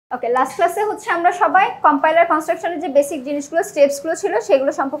ওকে, last ক্লাসে হচ্ছে আমরা সবাই কম্পাইলার কনস্ট্রাকশনের যে বেসিক জিনিসগুলো স্টেপসগুলো ছিল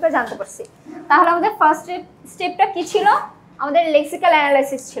সেগুলো সম্পর্কে জানতে পারছি। তাহলে আমাদের ফার্স্ট স্টেপটা কি ছিল? আমাদের লেক্সিক্যাল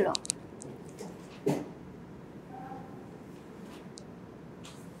অ্যানালাইসিস ছিল।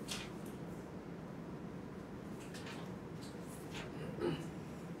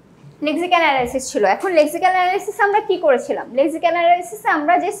 লেক্সিক্যাল অ্যানালাইসিস ছিল। এখন লেক্সিক্যাল অ্যানালাইসিসে আমরা কি করেছিলাম? লেক্সিক্যাল অ্যানালাইসিসে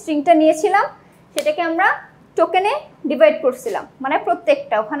আমরা যে স্ট্রিংটা নিয়েছিলাম সেটাকে আমরা টোকেনে ডিভাইড করছিলাম, মানে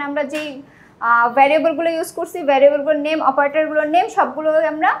প্রত্যেকটা ওখানে আমরা যেই ভ্যারিয়েবলগুলো ইউজ করছি, ভ্যারিয়েবলগুলোর নেম, অপারেটরগুলোর নেম সবগুলো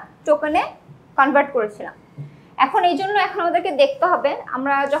আমরা টোকেনে কনভার্ট করেছিলাম। এখন এই জন্য এখন আমাদেরকে দেখতে হবে,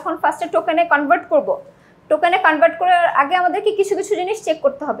 আমরা যখন ফার্স্টে টোকেনে কনভার্ট করব, টোকেনে কনভার্ট করার আগে আমাদেরকে কিছু কিছু জিনিস চেক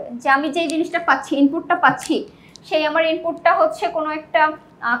করতে হবে যে আমি যেই জিনিসটা পাচ্ছি, ইনপুটটা পাচ্ছি, সেই আমার ইনপুটটা হচ্ছে কোনো একটা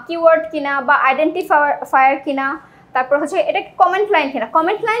কিওয়ার্ড কিনা বা আইডেন্টিফায়ার কিনা, তারপর হচ্ছে এটা কমেন্ট লাইন কিনা।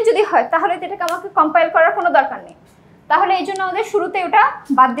 কমেন্ট লাইন যদি হয় তাহলে তো এটাকে আমাকে কম্পাইল করার কোনো দরকার নেই, তাহলে এই জন্য আমাদের শুরুতে ওটা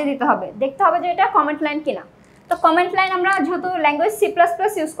বাদ দিয়ে দিতে হবে, দেখতে হবে যে এটা কমেন্ট লাইন কিনা। তো কমেন্ট লাইন আমরা যেহেতু ল্যাঙ্গুয়েজ C++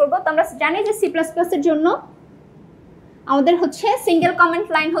 ইউজ করবো, তো আমরা জানি যে C++ এর জন্য আমাদের হচ্ছে সিঙ্গেল কমেন্ট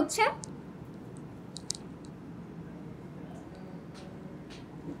লাইন হচ্ছে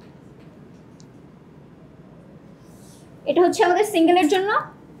এটা হচ্ছে আমাদের সিঙ্গেলের জন্য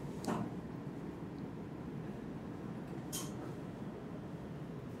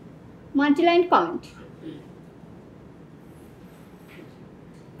মাল্টিলাইন কমেন্ট।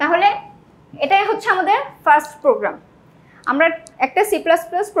 তাহলে এটাই হচ্ছে আমাদের ফার্স্ট প্রোগ্রাম। আমরা একটা C++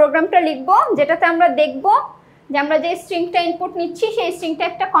 প্রোগ্রামটা লিখব যেটাতে আমরা দেখব যে আমরা যে স্ট্রিংটা ইনপুট নিচ্ছি সেই স্ট্রিংটা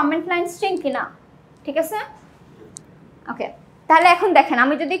একটা কমেন্ট লাইন স্ট্রিং কিনা। ঠিক আছে? ওকে, তাহলে এখন দেখেন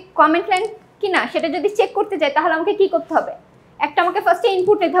আমি যদি কমেন্ট লাইন কিনা সেটা যদি চেক করতে যাই তাহলে আমাকে কি করতে হবে? একটা আমাকে ফার্স্টে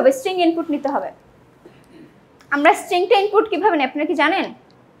ইনপুট নিতে হবে, স্ট্রিং ইনপুট নিতে হবে। আমরা স্ট্রিংটা ইনপুট কিভাবে নেই আপনারা কি জানেন?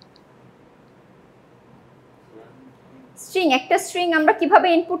 স্ট্রিং, একটা স্ট্রিং আমরা কিভাবে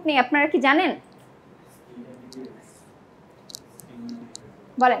ইনপুট নেই আপনারা কি জানেন?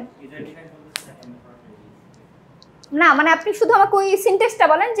 বলেন। না, মানে আপনি শুধু আমাকে ওই সিনট্যাক্সটা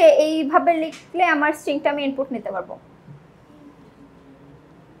বলেন যে এইভাবে লিখলে আমার স্ট্রিংটা আমি ইনপুট নিতে পারবো।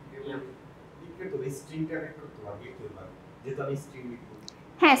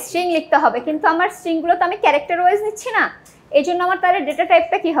 হ্যাঁ, স্ট্রিং লিখতে হবে, কিন্তু আমার স্ট্রিংগুলো তো আমি ক্যারেক্টার ওয়াইজ নিচ্ছি না, এই জন্য আমার তাহলে ডেটা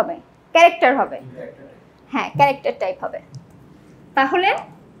টাইপটা কি হবে? ক্যারেক্টার হবে। হ্যাঁ, ক্যারেক্টার টাইপ হবে। তাহলে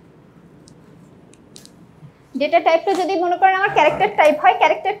ডেটা টাইপটা যদি মনে করেন আমার ক্যারেক্টার টাইপ হয়,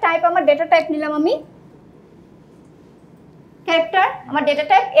 ক্যারেক্টার টাইপ আমার ডেটা টাইপ নিলাম আমি ক্যারেক্টার, আমার ডেটা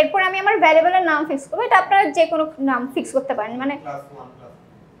টাইপ। এরপর আমি আমার ভ্যারিয়েবলের নাম ফিক্স করব, এটা আপনারা যে কোনো নাম ফিক্স করতে পারেন, মানে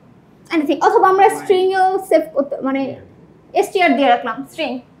এনিথিং, অথবা আমরা স্ট্রিংও সেভ করতে, মানে str দিয়ে রাখলাম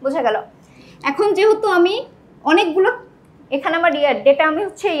স্ট্রিং, বোঝা গেল। এখন যেহেতু আমি অনেকগুলো এখানে আমার ডেটা আমি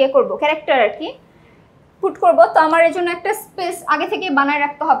হচ্ছে করব, ক্যারেক্টার আর কি পুট করব, তো আমার এর জন্য একটা স্পেস আগে থেকে বানায়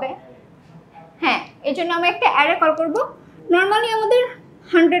রাখতে হবে। হ্যাঁ, এর জন্য আমি একটা অ্যারে কল করব, নর্মালি আমাদের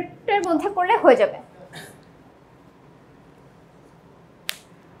 100-এর মধ্যে করলে হয়ে যাবে।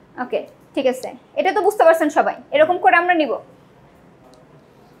 ওকে, ঠিক আছে, এটা তো বুঝতে পারছেন সবাই, এরকম করে আমরা নিব।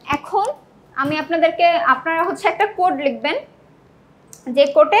 এখন আমি আপনারা হচ্ছে একটা কোড লিখবেন, যে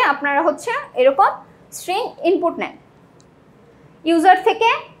কোডে আপনারা হচ্ছে এরকম স্ট্রিং ইনপুট নেন, ইউজার থেকে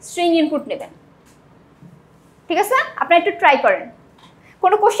স্ট্রিং ইনপুট নেবেন। ঠিক আছে? আপনারা একটু ট্রাই করেন।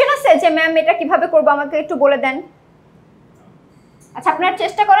 কোনো কোশ্চেন আছে যে ম্যাম এটা কিভাবে করবো আমাকে একটু বলে দেন? আচ্ছা, আপনারা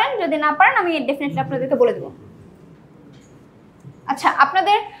চেষ্টা করেন, যদি না পারেন আমি ডেফিনেটলি আপনাদেরকে বলে দেবো। আচ্ছা,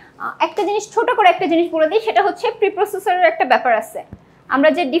 আপনাদের একটা জিনিস, ছোট করে একটা জিনিস বলে দিই, সেটা হচ্ছে প্রিপ্রসেসরের একটা ব্যাপার আছে। আমরা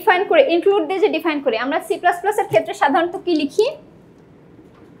যে ডিফাইন করি, ইনক্লুড দিয়ে যে ডিফাইন করি, আমরা C++ এর ক্ষেত্রে সাধারণত কি লিখি?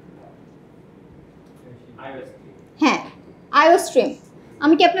 হ্যাঁ, আইওস্ট্রিম।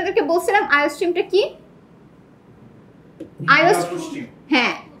 আমি কি আপনাদেরকে বলছিলাম আইওস্ট্রিমটা কি?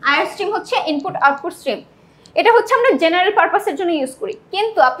 হ্যাঁ, আইওস্ট্রিম হচ্ছে ইনপুট আউটপুট স্ট্রিম। এটা হচ্ছে আমরা জেনারেল পারপাসের জন্য ইউজ করি,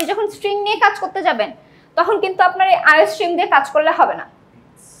 কিন্তু আপনি যখন স্ট্রিং নিয়ে কাজ করতে যাবেন তখন কিন্তু আপনার এই আইওস্ট্রিম দিয়ে কাজ করলে হবে না,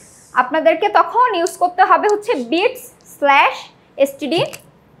 আপনাদেরকে তখন ইউজ করতে হবে হচ্ছে bits/std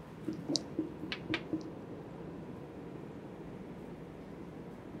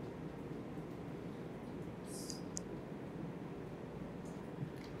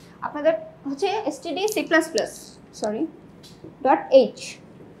আপনাদের হচ্ছে std c++, সরি .h,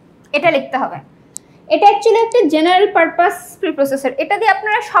 এটা লিখতে হবে। এটা অ্যাকচুয়ালি একটা জেনারেল পারপাস প্রিপ্রসেসর, এটা দিয়ে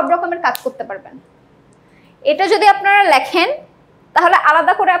আপনারা সব রকমের কাজ করতে পারবেন। এটা যদি আপনারা লেখেন তাহলে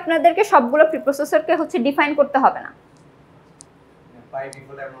আলাদা করে আপনাদেরকে সবগুলো প্রিপ্রসেসরকে হচ্ছে ডিফাইন করতে হবে না।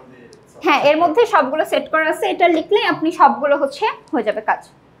 হ্যাঁ, এর মধ্যে সবগুলো সেট করা আছে, এটা লিখলেই আপনি সবগুলো হচ্ছে হয়ে যাবে কাজ।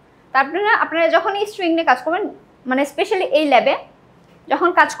 তারপরে আপনারা যখন এই স্ট্রিং নিয়ে কাজ করবেন, মানে স্পেশালি এই ল্যাবে যখন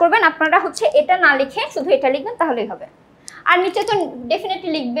কাজ করবেন, আপনারা হচ্ছে এটা না লিখে শুধু এটা লিখবেন তাহলেই হবে। আর নিচে তো ডেফিনেটলি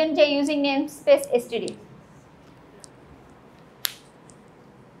লিখবেন যে ইউজিং নেম স্পেস এসটিডি।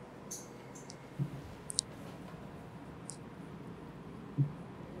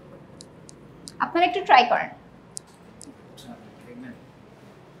 আপনারা একটু ট্রাই করেন।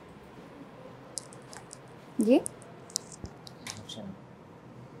 জি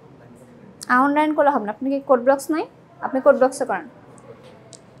অনলাইন করলে হবে না, আপনি কি কোড ব্লকস নাই? আপনি কোড ব্লকসে করেন।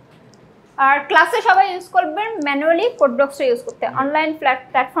 আর ক্লাসে সবাই ইউজ করবেন ম্যানুয়ালি কোড ব্লকসটা ইউজ করতে, অনলাইন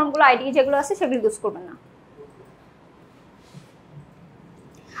প্ল্যাটফর্মগুলো আইডি যেগুলো আছে সেগুলো ইউজ করবেন না।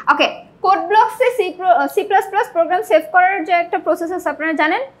 ওকে, code ব্লকসে C plus plus programme save করার যে একটা প্রসেস আছে আপনারা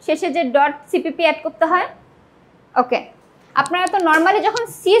জানেন, শেষে যে ডট সিপিপি অ্যাড করতে হয়। ওকে, আপনারা তো নর্মালি যখন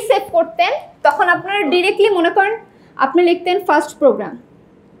সি সেভ করতেন তখন আপনারা ডিরেক্টলি মনে করেন আপনি লিখতেন ফার্স্ট প্রোগ্রাম,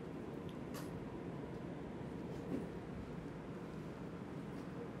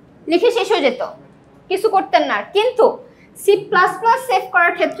 লিখে শেষ হয়ে যেত, কিছু করতেন না। কিন্তু সি প্লাস প্লাস সেভ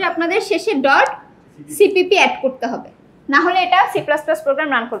করার ক্ষেত্রে আপনাদের শেষে ডট সিপিপি অ্যাড করতে হবে, না হলে এটা C plus plus program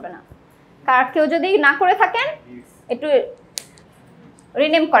run করবে না। কার কেউ যদি না করে থাকেন একটু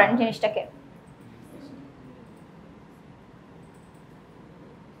রিনেম করেন জিনিসটাকে।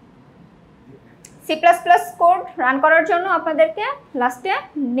 C plus plus code run করার জন্য আপনাদেরকে লাস্টে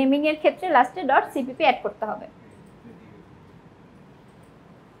নেমিং এর ক্ষেত্রে লাস্টে ডট সিপিপি অ্যাড করতে হবে।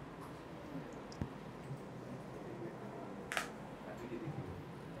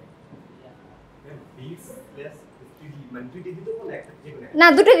 না,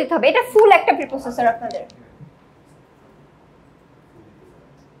 দুটো দিতে হবে, এটা ফুল একটা প্রিপ্রসেসর আপনাদের।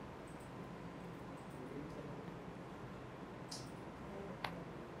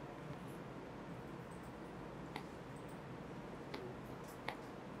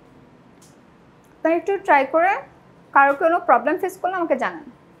 তাই একটু ট্রাই করে, কারো কোনো প্রবলেম ফেস করলে আমাকে জানান।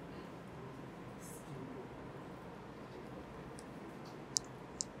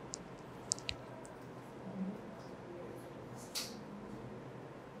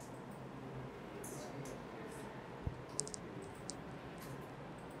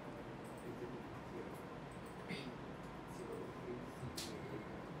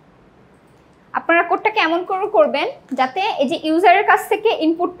 আপনারা কোডটাকে এমন করে করবেন যাতে এই যে ইউজারের কাছ থেকে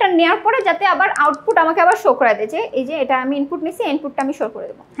ইনপুটটা নেওয়ার পরে যাতে আবার আউটপুট আমাকে আবার শো করে দেয়, যে এই যে এটা আমি ইনপুট নিছি, ইনপুটটা আমি শো করে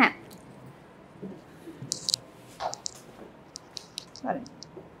দেবো। হ্যাঁ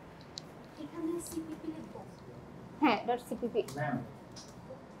হ্যাঁ, ডট সিপিপি।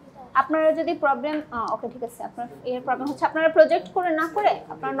 আপনারা যদি প্রবলেম, ওকে ঠিক আছে, আপনার এর প্রবলেম হচ্ছে আপনারা প্রজেক্ট করে না করে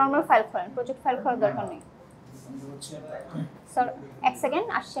আপনারা নরমাল ফাইল খোলেন, প্রজেক্ট ফাইল খোলার দরকার নেই। স্যার এক সেকেন্ড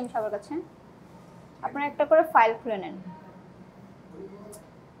আসছি আমি সবার কাছে। আপনারা একটা করে ফাইল খুলে নেন।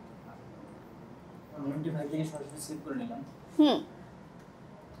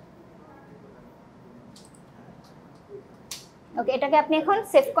 ওকে, এটাকে আপনি এখন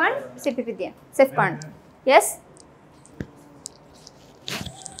সেভ করেন সিপিপি দিয়ে, সেভ করেন। ইয়েস,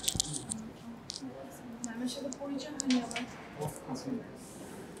 আমার সাথে পরিচয় হয়নি আমার।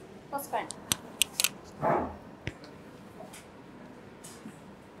 পজ করেন।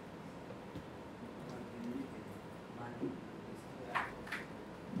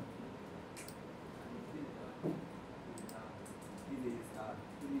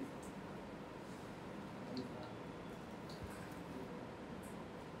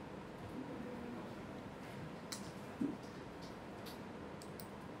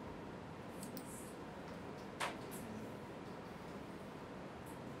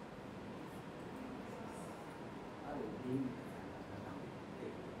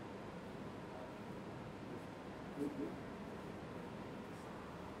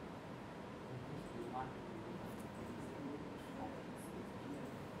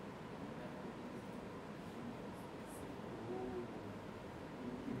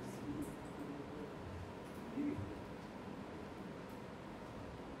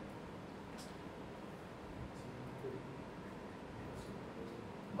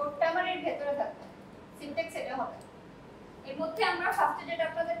 কোডটা আমার এর ভিতরে থাকবে, সিনট্যাক্স এটা হবে। এর মধ্যে আমরা ফার্স্টে যেটা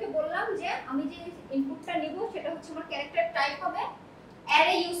আপনাদেরকে বললাম যে আমি যে ইনপুটটা নিব সেটা হচ্ছে আমার ক্যারেক্টার টাইপ হবে,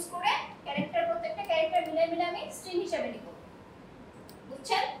 অ্যারে ইউজ করে ক্যারেক্টার, প্রত্যেকটা ক্যারেক্টার মিলে মিলে আমি স্ট্রিং হিসেবে নিব।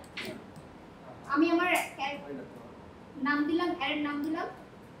 বুঝছেন? আমি আমার নাম দিলাম, অ্যারের নাম দিলাম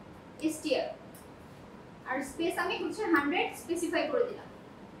str, আর স্পেস আমি হচ্ছে 100 স্পেসিফাই করে দিলাম।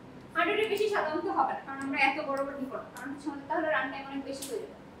 100 এর বেশি সাধারণত হবে না, কারণ আমরা এত বড় বড় কি করব, কারণ হচ্ছে আমাদের তাহলে রান টাইম অনেক বেশি হয়ে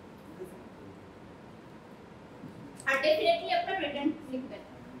যাবে। আর ডেফিনেটলি আপনারা রিটার্ন লিখবেন।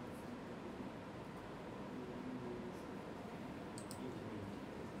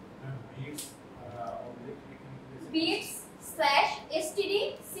 bits/stdc++.h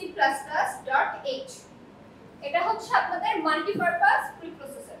এটা হচ্ছে আপনাদের মাল্টিপারপাস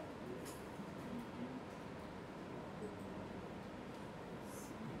প্রিপ্রসেসর।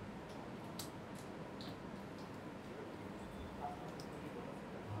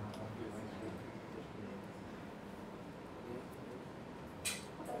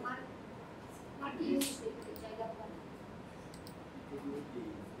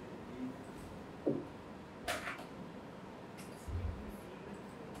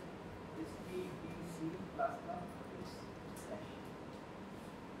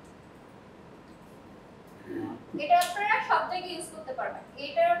 এটা আপনারা সব জায়গায় ইউজ করতে পারবেন।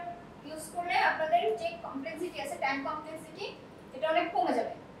 এটা ইউজ করলে আপনাদের যে কমপ্লেক্সিটি আছে, টাইম কমপ্লেক্সিটি, এটা অনেক কমে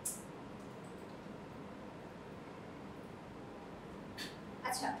যাবে।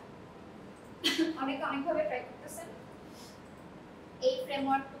 আচ্ছা, অনেকে অনেকভাবে ট্রাই করতেছেন। এই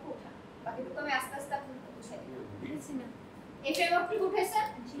ফ্রেমওয়ার্কটুকু উঠান, বাকিটুকু আমি আস্তে আস্তে আপনাদের বুঝিয়ে দিব। এই ফ্রেমওয়ার্কটুকু উঠাইছেন,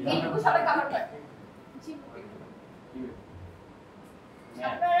 এইটুকু সবাই কভার করেন।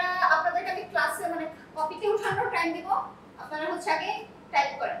 আপনারা আপনাদেরকে আমি ক্লাসে মানে কপিতে উঠানোর টাইম দিব, আপনারা হচ্ছে আগে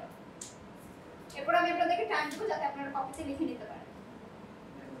টাইপ করেন, এরপর আমি আপনাদেরকে টাইম দেব যাতে আপনারা কপিতে লিখে নিতে পারেন।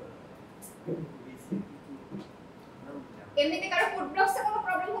 এমনিতে কারো কোড ব্লকসে কোনো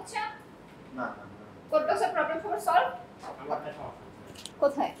প্রবলেম হচ্ছে না? না না, কোড ব্লকসের প্রবলেম সবার সলভ? আমারটা সমস্যা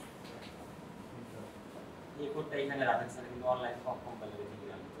কোথায়? এই কোডটা এখানে রাখেন স্যার, কিন্তু অনলাইন ফর্ম কম্পাইল করে দিই।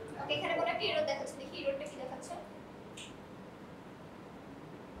 ওকে, এখানে কোনো একটা এরর দেখাচ্ছে, দেখি এররটা কি দেখাচ্ছে।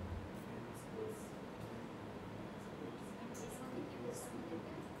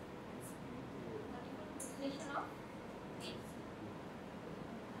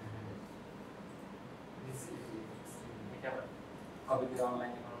 কপিতে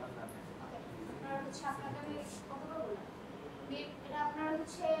অনলাইনে করলাম না। আপনারা হচ্ছে আপনাদের আমি কতবার বললাম, এটা আপনারা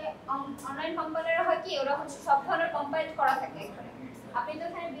হচ্ছে অনলাইন কম্পাইলার হয় কি, ওরা হচ্ছে সব ধরনের কম্পাইল করা থাকে এখানে। আপনি তো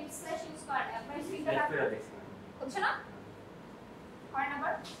এখানে বিট স্ল্যাশ ইউজ করেন, আপনার স্ক্রিনটা হচ্ছে না, করেন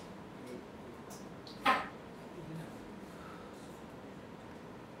আবার।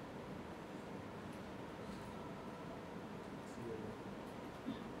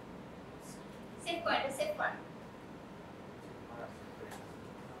 সেভ করেন, সেভ করেন।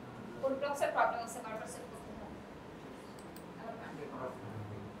 কোড ব্লকসের প্রবলেম আছে, বারবার সেভ করতে হবে।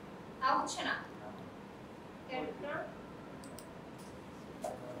 তাও হচ্ছে না। ক্যারেক্টার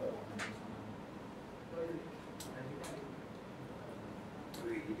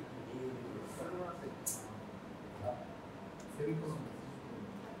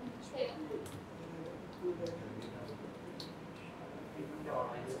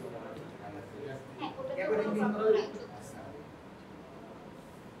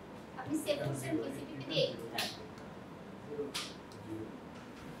আপনি সেভ করছেন পিসিপি দিয়ে?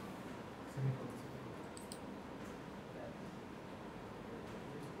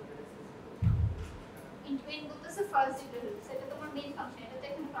 ইন্টুইন বলতেছে ফার্স্ট ডিটেইল, সেটা তোমার মেইন ফাংশন, এটাতে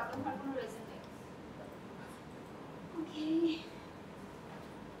এখানে প্রবলেম হওয়ার কোনো রিজন নেই। ওকে,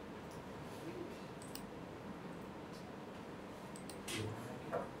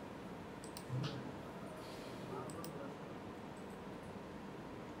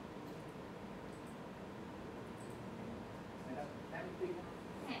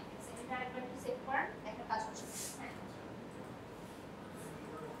 হ্যাঁ সেটা আরেকবার একটু সেভ করেন, একটা কাজ হচ্ছে। হ্যাঁ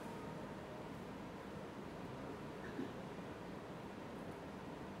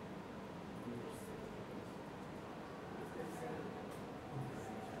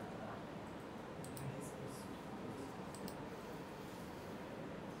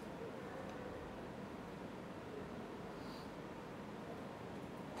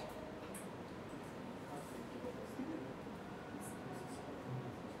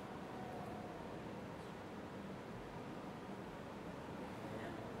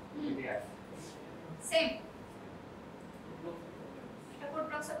সেম, এটা কোড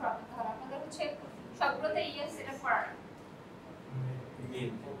ব্লকসের প্রবলেম। তাহলে আপনাদের হচ্ছে সবগুলোতে ইএস সেটআপ করা না।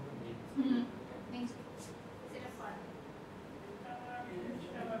 সেটআপ করা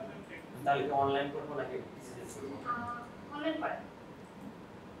তাহলে কি অনলাইন করব নাকি পিসি করব? অনলাইন করেন।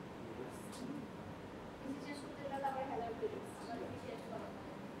 পিসি চেঞ্জ করতে গেলে আবার হেলার করে আবার পিসি চেঞ্জ করা।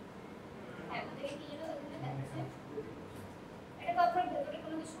 হ্যাঁ ওদের কি যেটা ওখানে দেখাচ্ছে, এটা তো আপনার ভেতরে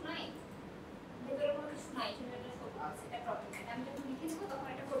কোনো কিছু নাই, ভেতরে কোনো কিছু নাই, সেটা সব আছে, এটা প্রবলেম। এটা আমি যখন লিখে দেব তখন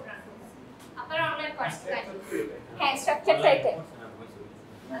এটা কোড রান করবে। আপনারা অনলাইন করেন। হ্যাঁ স্ট্রাকচার টাইপে।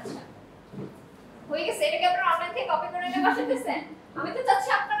 আচ্ছা হয়ে গেছে, এটাকে আপনারা অনলাইন থেকে কপি করে নিয়ে বসাতেছেন। আমি তো চাচ্ছি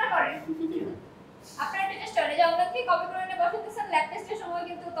আপনারা করেন, আপনারা এটা চেষ্টা করেন যে অনলাইন থেকে কপি করে নিয়ে বসাতেছেন। ল্যাব টেস্টের সময়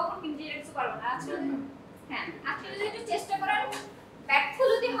কিন্তু তখন কিন্তু ডিরেক্ট পারবো না। আজকে হ্যাঁ আজকে যদি একটু চেষ্টা করেন, ব্যর্থ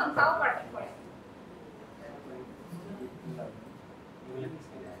যদি হন তাও পারবেন করে।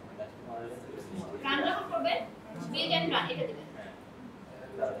 রান যখন করবেন বিল্ড এন্ড রান এটা দিবেন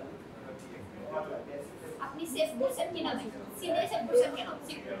আপনি সেভ করছেন কি না সি দিয়ে সেভ করছেন কেন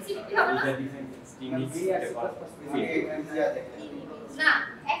সিপিপি হবে না না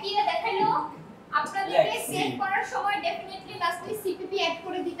একইটা দেখাইলো আপনাদেরকে সেভ করার সময় ডেফিনেটলি লাস্টে সিপিপি অ্যাড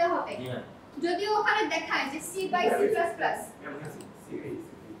করে দিতে হবে যদিও ওখানে দেখায় যে C by C plus plus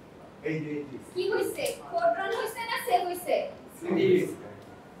কি হইছে কোড রান হইছে না সেভ হইছে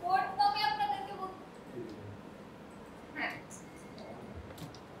কোড তো আমি আপনাদেরকে বল হ্যাঁ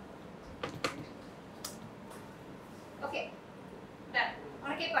ওকে ডান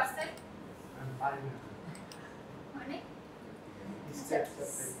অনেকে পারছেন মানে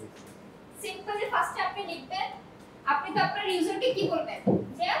সিম্পলি ফার্স্ট আপনি লিখবেন আপনি তো আপনার ইউজারকে কি বলবেন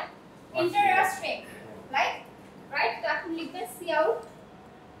যে enter a string like right তো আপনি লিখবেন cout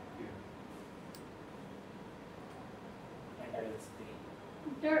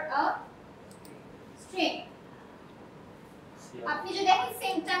enter a string আপনি যদি এখন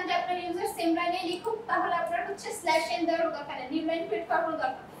সেম চান যে আপনার ইউজার সেম লাইনে লিখুক তাহলে আপনার হচ্ছে /n দেওয়ার দরকার নেই নিউ লাইন ক্রিয়েট করার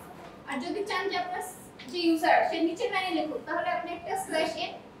দরকার নেই আর যদি চান যে আপনার যে ইউজার সে নিচের লাইনে লিখুক তাহলে আপনি একটা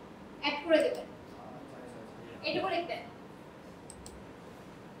 /n অ্যাড করে দিবেন এটুকু লিখবেন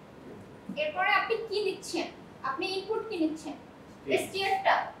এরপরে আপনি কি লিখছেন আপনি ইনপুট কি লিখছেন str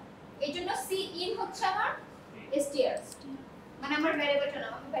টা এইজন্য cin হচ্ছে আমার str মানে আমার ভ্যারিয়েবলটা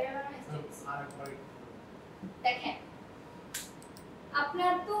নাম আমি ভ্যারিয়েবল নাম str দেখেন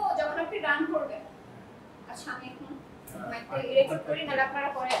আপনার তো যখন আপনি রান করবেন আচ্ছা আমি এখন মাইকটা রেকর্ড করি না আপনারা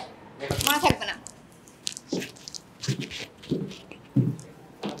পরে মনে থাকবে না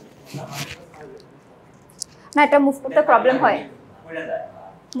না এটা মুভ করতে প্রবলেম হয়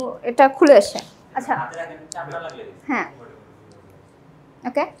এটা খুলে আসে আচ্ছা হ্যাঁ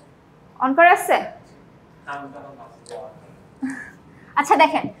ওকে অন করা আছে আচ্ছা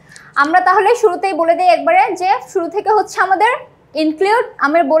দেখেন আমরা তাহলে শুরুতেই বলে দেই একবারে যে শুরু থেকে হচ্ছে আমাদের ইনক্লুড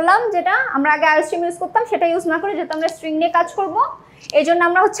আমি বললাম যেটা আমরা আগে আইএসটিএম ইউজ করতাম সেটা ইউজ না করে যেহেতু আমরা স্ট্রিং নিয়ে কাজ করব এইজন্য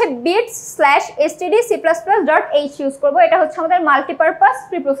আমরা হচ্ছে bits/std++.h ইউজ করব এটা হচ্ছে আমাদের মাল্টিপারপাস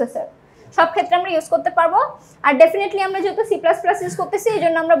প্রিপ্রসেসর সব ক্ষেত্রে আমরা ইউজ করতে পারবো আর ডেফিনেটলি আমরা যেহেতু C++ ইউজ করতেছি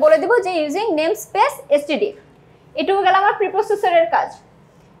এইজন্য আমরা বলে দেব যে ইউজিং নেমস্পেস std এটুকু গেল আমার প্রিপ্রসেসরের কাজ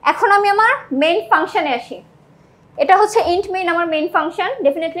এখন আমি আমার মেইন ফাংশনে আসি এটা হচ্ছে int main আমার মেইন ফাংশন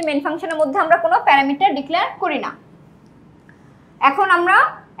ডেফিনেটলি মেইন ফাংশনের মধ্যে আমরা কোনো প্যারামিটার ডিক্লেয়ার করি না এখন আমরা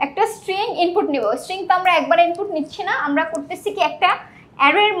একটা স্ট্রিং ইনপুট নিব স্ট্রিং তো আমরা একবার ইনপুট নিচ্ছি না আমরা করতেছি কি একটা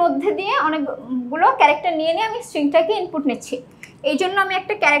অ্যারের মধ্যে দিয়ে অনেকগুলো ক্যারেক্টার নিয়ে আমি স্ট্রিংটাকে ইনপুট নিচ্ছি এইজন্য আমি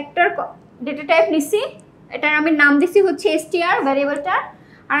একটা ক্যারেক্টার ডেটা টাইপ নিছি এটার আমি নাম দিছি হচ্ছে str ভ্যারিয়েবলটা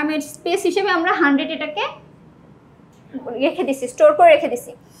আর আমি স্পেস হিসেবে আমরা 100 এটাকে রেখে দিছি স্টোর করে রেখে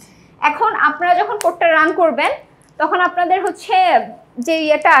দিছি এখন আপনারা যখন কোডটা রান করবেন তখন আপনাদের হচ্ছে যে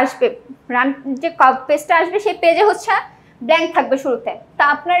এটা আসবে রান যে পেজটা আসবে সেই পেজে হচ্ছে ব্ল্যাঙ্ক থাকবে শুরুতে তা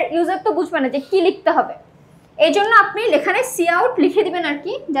আপনার ইউজার তো বুঝবে না যে কি লিখতে হবে এইজন্য আপনি এখানে cout লিখে দিবেন আর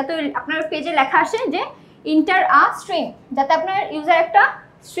কি যাতে আপনার পেজে লেখা আসে যে enter a string যাতে আপনার ইউজার একটা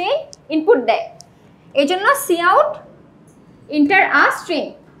স্ট্রিং ইনপুট দেয় এইজন্য cout enter a string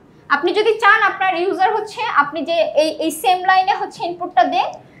আপনি যদি চান আপনার ইউজার হচ্ছে আপনি যে এই সেম লাইনে হচ্ছে ইনপুটটা দেন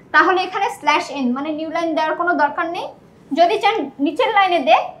তাহলে এখানে /n মানে নিউ লাইন দেওয়ার কোনো দরকার নেই যদি চান নিচের লাইনে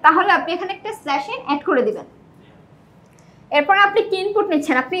দেন তাহলে আপনি এখানে একটা /n অ্যাড করে দিবেন এরপর আপনি কি ইনপুট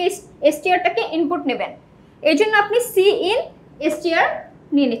নিচ্ছেন আপনি str-টাকে ইনপুট নেবেন এইজন্য আপনি cin str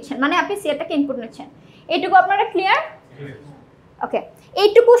নিয়ে নিচ্ছেন মানে আপনি str-টাকে ইনপুট নিচ্ছেন এইটুকু আপনারা ক্লিয়ার ওকে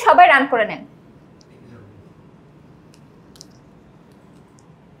এইটুকু সবাই রান করে নেন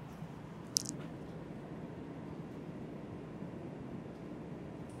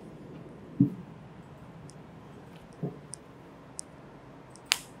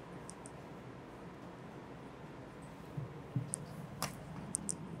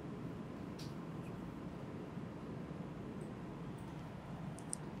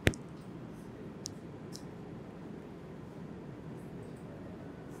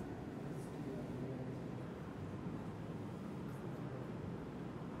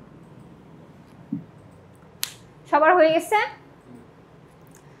সবার হয়ে গেছে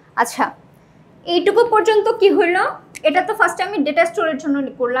আচ্ছা এইটুকু পর্যন্ত কি হলো এটা তো ফার্স্টে আমি ডেটা স্টোরের জন্য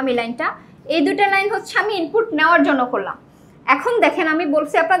করলাম এই লাইনটা এই দুটো লাইন হচ্ছে আমি ইনপুট নেওয়ার জন্য করলাম এখন দেখেন আমি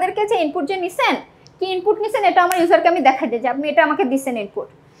বলছি আপনাদেরকে যে ইনপুট যে নিছেন কি ইনপুট নিছেন এটা আমার ইউজারকে আমি দেখাই দিই যে আপনি এটা আমাকে দিছেন ইনপুট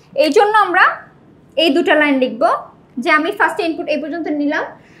এই জন্য আমরা এই দুটো লাইন লিখব যে আমি ফার্স্টে ইনপুট এই পর্যন্ত নিলাম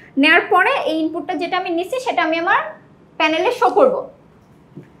নেওয়ার পরে এই ইনপুটটা যেটা আমি নিছি সেটা আমি আমার প্যানেলে শো করব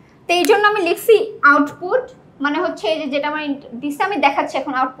তো এই জন্য আমি লিখছি আউটপুট মানে হচ্ছে এই যে যেটা আমার দিছে আমি দেখাচ্ছি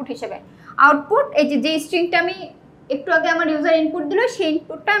এখন আউটপুট হিসেবে আউটপুট এই যে স্ট্রিংটা আমি একটু আগে আমার ইউজার ইনপুট দিল সেই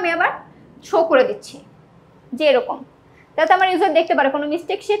ইনপুটটা আমি আবার শো করে দিচ্ছি যে এরকম, যাতে আমার ইউজার দেখতে পারে কোনো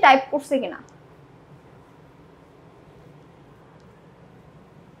মিস্টেক সে টাইপ করছে কিনা।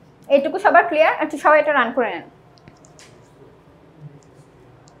 এইটুকু সবার ক্লিয়ার? একটু সবাই এটা রান করে নেন।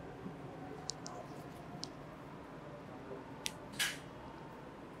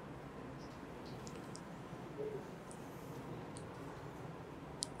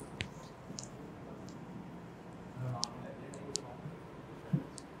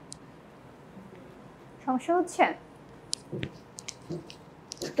 সমস্যা হচ্ছে?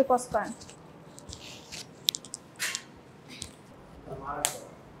 একটু পজ করেন।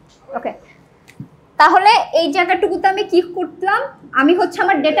 ওকে, তাহলে এই জায়গাটুকুতে আমি কি করলাম, আমি হচ্ছে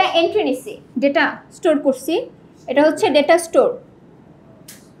আমার ডেটা এন্ট্রি নিছি, ডেটা স্টোর করছি, এটা হচ্ছে ডেটা স্টোর,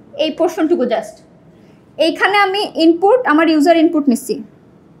 এই পোর্শনটুকু জাস্ট। এইখানে আমি ইনপুট, আমার ইউজার ইনপুট নিছি,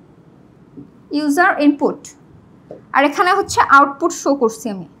 ইউজার ইনপুট, আর এখানে হচ্ছে আউটপুট শো করছি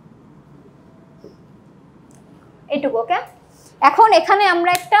আমি, এইটুকু। ওকে, এখন এখানে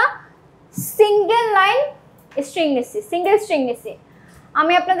আমরা একটা সিঙ্গেল লাইন স্ট্রিং নিচ্ছি, সিঙ্গেল স্ট্রিং নিচ্ছি।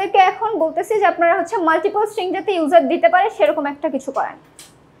 আমি আপনাদেরকে এখন বলতেছি যে আপনারা হচ্ছে মাল্টিপল স্ট্রিং যাতে ইউজার দিতে পারে সেরকম একটা কিছু করেন,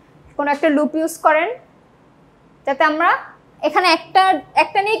 কোনো একটা লুপ ইউজ করেন, যাতে আমরা এখানে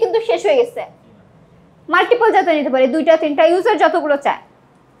একটা নিয়ে কিন্তু শেষ হয়ে গেছে, মাল্টিপল যাতে নিতে পারে, 2টা 3টা ইউজার যতগুলো চায়,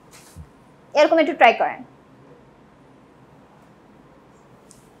 এরকম একটু ট্রাই করেন।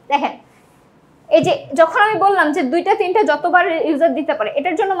 দেখেন, এই যে যখন আমি বললাম যে 2টা 3টা যতবার ইউজার দিতে পারে,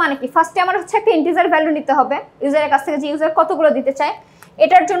 এটার জন্য মানে কি, ফার্স্টে আমার হচ্ছে একটা ইন্টিজার ভ্যালু নিতে হবে ইউজারের কাছ থেকে, যে ইউজার কতগুলো দিতে চায়।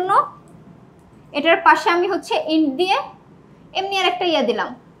 এটার জন্য এটার পাশে আমি হচ্ছে ইন্ট দিয়ে এমনি আর একটা দিলাম,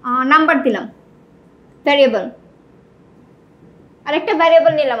 নাম্বার দিলাম, ভ্যারিয়েবল, আর একটা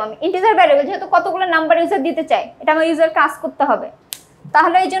ভ্যারিয়েবল নিলাম আমি, ইন্টিজার ভ্যারিয়েবল, যেহেতু কতগুলো নাম্বার ইউজার দিতে চায়, এটা আমার ইউজারকে আস্ক করতে হবে,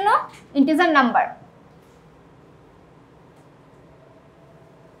 তাহলে এই জন্য ইন্টিজার নাম্বার।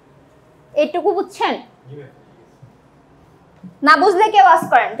 এইটুকু বুঝছেন? না বুঝলে কেউ আস্ক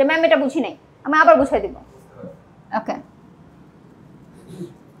করেন যে ম্যাম এটা বুঝি নাই, আমি আবার বুঝাই দিব। ওকে,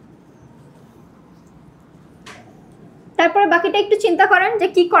 তারপরে বাকিটা একটু চিন্তা করেন যে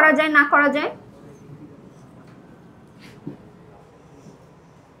কি করা যায় না করা যায়।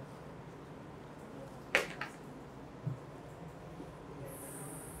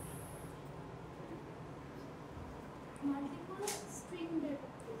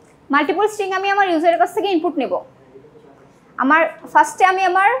 মাল্টিপল স্ট্রিং আমি আমার ইউজারের কাছ থেকে ইনপুট নেব। আমার ফার্স্টে আমি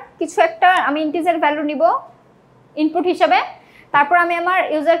আমার কিছু একটা আমি ইন্টিজার ভ্যালু নিব ইনপুট হিসাবে, তারপর আমি আমার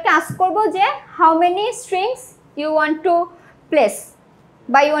ইউজারকে আস্ক করব যে how many strings you want to place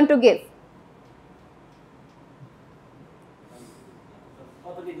বা ইউ ওয়ান্ট টু গিভ।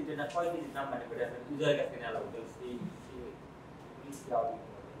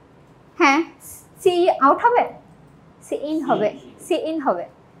 হ্যাঁ, সি আউট হবে, সি ইন হবে, সি ইন হবে।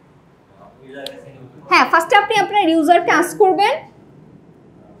 হ্যাঁ, ফার্স্টে আপনি আপনার ইউজারকে আস্ক করবেন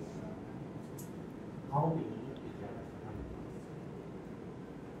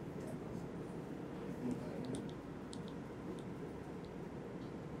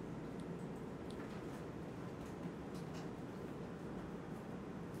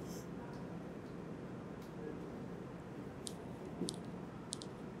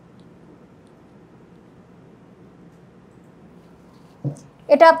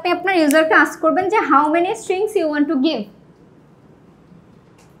এটা আপনি আপনার ইউজারকে আস্ক করবেন যে how many strings you want to give.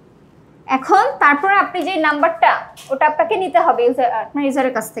 এখন তারপরে আপনি যে নাম্বারটা ওটা আপনাকে নিতে হবে আপনার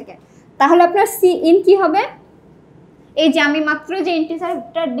ইউজারের কাছ থেকে, তাহলে আপনার সি ইন কি হবে, এই যে আমি মাত্র যে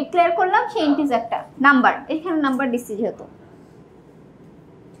ইন্টিজারটা ডিক্লেয়ার করলাম সেই ইন্টিজারটা নাম্বার, এখানে নাম্বার দিচ্ছি যেহেতু,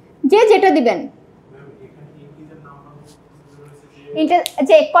 যে যেটা দিবেন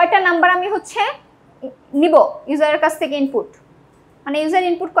যে কয়টা নাম্বার আমি হচ্ছে নিব ইউজারের কাছ থেকে ইনপুট, মানে ইউজার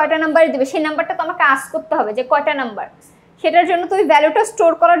ইনপুট কয়টা নাম্বার দিবে সেই নাম্বারটা তো আমাকে আস্ক করতে হবে যে কয়টা নাম্বার। সেটার জন্য তো ওই ভ্যালুটা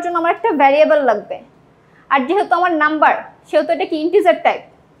স্টোর করার জন্য আমার একটা ভ্যারিয়েবল লাগবে, আর যেহেতু আমার নাম্বার সেহেতু এটা কি ইন্টিজার টাইপ,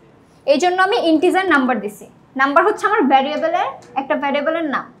 এই জন্য আমি ইন্টিজার নাম্বার দিছি। নাম্বার হচ্ছে আমার ভ্যারিয়েবলের একটা ভ্যারিয়েবলের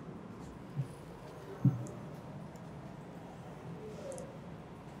নাম।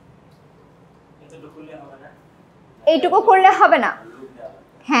 এইটুকু করলে হবে না,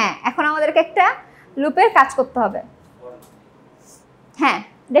 হ্যাঁ এখন আমাদেরকে একটা লুপের কাজ করতে হবে। হ্যাঁ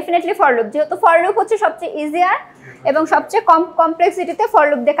ডেফিনেটলি ফর লুপ, যেহেতু ফর লুপ হচ্ছে সবচেয়ে ইজিয়ার এবং সবচেয়ে কম কমপ্লেক্সিটিতে ফর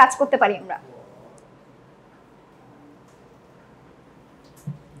লুপ দিয়ে কাজ করতে পারি আমরা।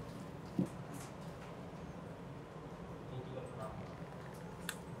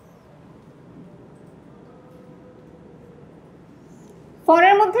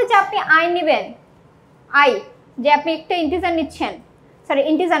 ফরের মধ্যে যে আপনি আই নেবেন, আই যে আপনি একটা ইন্টিজার নিচ্ছেন, সরি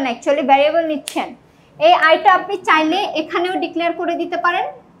ইন্টিজার না অ্যাকচুয়ালি ভ্যারিয়েবল নিচ্ছেন, এই আইটা আপনি চাইলে এখানেও ডিক্লেয়ার করে দিতে পারেন,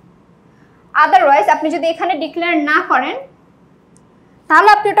 আদারওয়াইজ আপনি যদি এখানে ডিক্লেয়ার না করেন তাহলে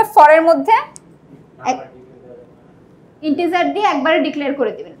আপনি ওটা ফরের মধ্যে ইন্টিজার দিয়ে একবারে ডিক্লেয়ার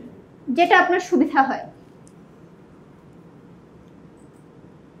করে দিবেন, যেটা আপনার সুবিধা হয়।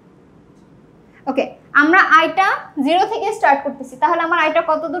 ওকে, আমরা আইটা 0 থেকে স্টার্ট করতেছি, তাহলে আমার আইটা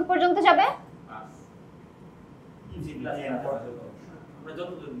কত দূর পর্যন্ত যাবে?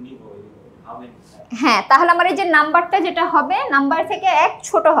 হ্যাঁ, তাহলে আমার এই যে নাম্বারটা যেটা হবে, নাম্বার থেকে 1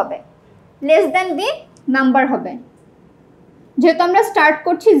 ছোট হবে, লেস দ্যান দি নাম্বার হবে। যেহেতু আমরা স্টার্ট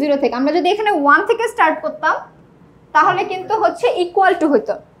করছি 0 থেকে, আমরা যদি এখানে 1 থেকে স্টার্ট করতাম তাহলে কিন্তু হচ্ছে ইকুয়াল টু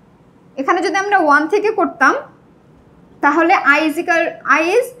হতো। এখানে যদি আমরা 1 থেকে করতাম তাহলে i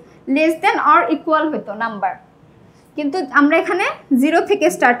is less than or equal হতো নাম্বার, কিন্তু আমরা এখানে 0 থেকে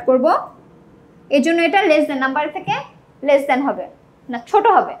স্টার্ট করব, এই জন্য এটা লেস দ্যান, নাম্বার থেকে লেস দ্যান হবে না, ছোট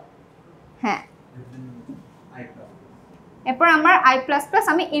হবে। হ্যাঁ, এরপর আমার i++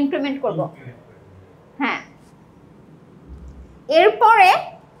 আমি ইনক্রিমেন্ট করব। হ্যাঁ, এরপরে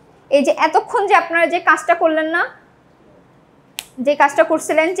এই যে এতক্ষণ যে আপনারা যে কাজটা করলেন না, যে কাজটা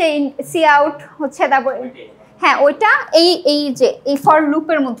করছিলেন যে সি আউট হচ্ছে, তারপর হ্যাঁ ওইটা এই যে এই ফর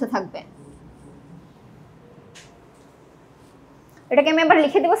লুপের মধ্যে থাকবে। এটাকে আমি আবার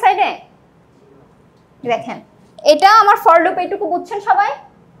লিখে দেব সাইডে। দেখেন, এটা আমার ফর লুপ, এইটুকু বুঝছেন সবাই?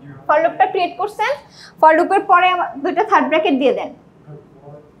 ফর লুপটা ক্রিয়েট করছেন, ফর লুপের পরে দুটো থার্ড ব্র্যাকেট দিয়ে দেন।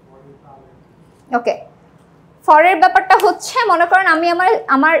 ওকে, ফরের ব্যাপারটা হচ্ছে, মনে করেন আমি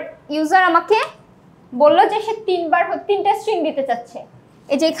আমার ইউজার আমাকে বললো যে সে 3টা স্ট্রিং দিতে চাচ্ছে।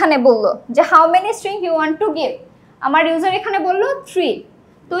 এই যে এখানে বললো যে how many string you want to give, আমার ইউজার এখানে বললো 3,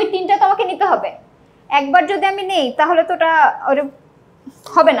 তো ওই 3টা তো আমাকে নিতে হবে। একবার যদি আমি নেই তাহলে তো ওটা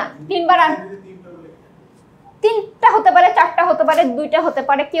হবে না, 3বার 3টা হতে পারে, 4টা হতে পারে, 2টা হতে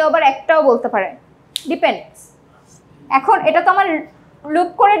পারে, কেউ আবার একটাও বলতে পারে, ডিপেন্ডস। এখন এটা তো আমার লুপ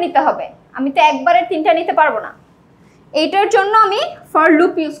করে নিতে হবে, আমি তো একবারে 3টা নিতে পারবো না। এইটার জন্য আমি ফর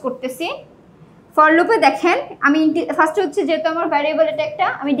লুপ ইউজ করতেছি। ফর লুপে দেখেন, আমি ফার্স্টে হচ্ছে, যেহেতু আমার ভ্যারিয়েবল এটা একটা,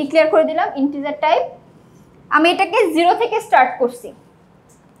 আমি ডিক্লেয়ার করে দিলাম ইন্টিজার টাইপ, আমি এটাকে 0 থেকে স্টার্ট করছি।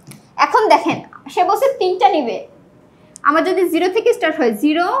 এখন দেখেন, সে বলছে 3টা নিবে, আমার যদি 0 থেকে স্টার্ট হয়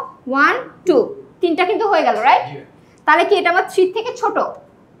 0 1 2, 3টা কিন্তু হয়ে গেল, রাইট? তাহলে কি এটা আমার 3 থেকে ছোট?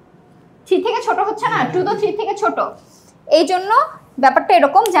 3 থেকে ছোট হচ্ছে না, 2 তো 3 থেকে ছোট। এই জন্য ব্যাপারটা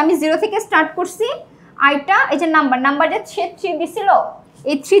এরকম যে আমি 0 থেকে স্টার্ট করছি, আইটা এই যে নাম্বার যে 3 দিছিল,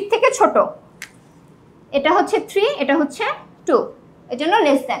 এই 3 থেকে ছোট, এটা হচ্ছে 3, এটা হচ্ছে 2, এর জন্য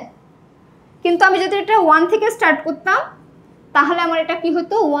লেস দ্যান। কিন্তু আমি যদি এটা 1 থেকে স্টার্ট করতাম তাহলে আমার এটা কি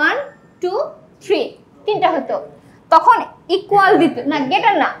হতো, 1 2 3, 3টা হতো। তখন ইকুয়াল দিত না,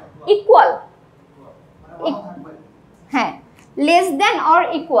 গেটার না, ইকুয়াল। হ্যাঁ, less than or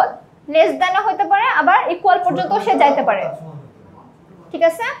equal, less দ্যানও হতে পারে, আবার ইকুয়াল পর্যন্ত সে যাইতে পারে, ঠিক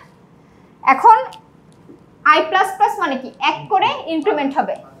আছে? এখন i++ মানে কি, 1 করে ইনক্রিমেন্ট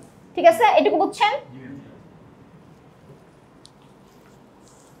হবে, ঠিক আছে? এটুকু বুঝছেন?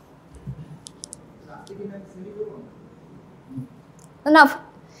 না,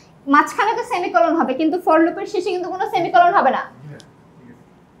 মাঝখানে তো সেমিকোলন হবে, কিন্তু ফর লুপের শেষে কিন্তু কোনো সেমিকোলন হবে না।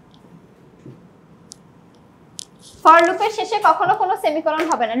 ফর লুপের শেষে কখনো কোনো সেমিকোলন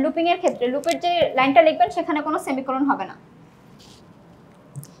হবে না লুপিং এর ক্ষেত্রে। লুপের যে লাইনটা লিখবেন সেখানে কোনো সেমিকোলন হবে না।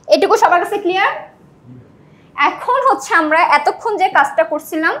 এটুকু সবার কাছে ক্লিয়ার? এখন হচ্ছে আমরা এতক্ষণ যে কাজটা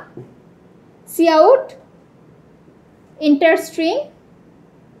করছিলাম, সি আউট ইন্টার স্ট্রিং,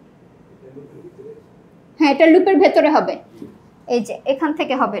 হ্যাঁ এটা লুপের ভেতরে হবে, এই যে এখান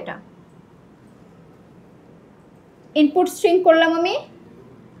থেকে হবে, এটা ইনপুট স্ট্রিং করলাম আমি,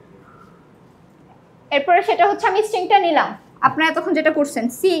 এরপরে সেটা হচ্ছে আমি স্ট্রিংটা নিলাম, আপনারা এতক্ষণ যেটা করছেন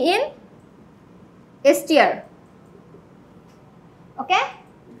সি ইন str, ওকে?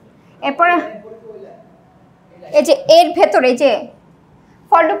 এরপরে এই যে এর ভেতরে যে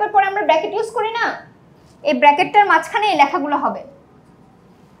ফর লুপের পরে আমরা ব্র্যাকেট ইউজ করি না, এই ব্র্যাকেটটার মাঝখানে এই লেখাগুলো হবে।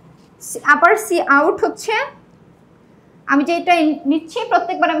 আবার সি আউট হচ্ছে, আমি যেটা নিচ্ছি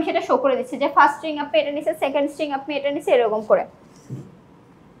প্রত্যেকবার আমি সেটা শো করে দিচ্ছি যে ফার্স্ট স্ট্রিং আপনি এটা নিচ্ছে, সেকেন্ড স্ট্রিং আপনি এটা নিচ্ছে, এরকম করে।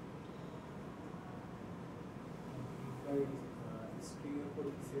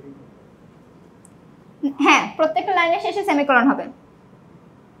 হ্যাঁ, প্রত্যেকটা লাইনের শেষে সেমিকোলন হবে।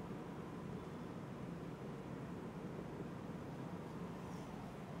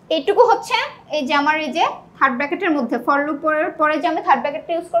 এইটুকু হচ্ছে এই যে আমার এই যে থার্ড ব্র্যাকেটের মধ্যে, ফর লুপের পরে যে আমি থার্ড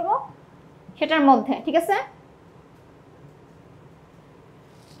ব্র্যাকেটটা ইউজ করব সেটার মধ্যে, ঠিক আছে?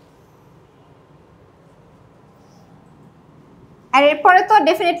 আর এরপরে তো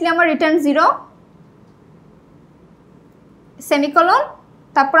ডেফিনেটলি আমার রিটার্ন 0 সেমিকোলন,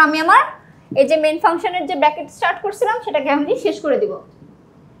 তারপর আমি আমার এই যে মেইন ফাংশনের যে ব্র্যাকেট স্টার্ট করছিলাম সেটাকে আমি শেষ করে দিব।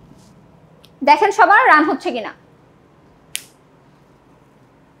 দেখেন সবার রান হচ্ছে কিনা।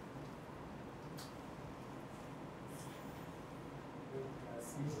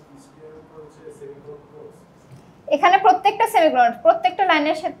 এখানে প্রত্যেকটা সেমিকোলন, প্রত্যেকটা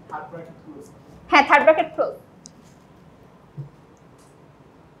লাইনের সাথে হ্যাঁ third bracket close.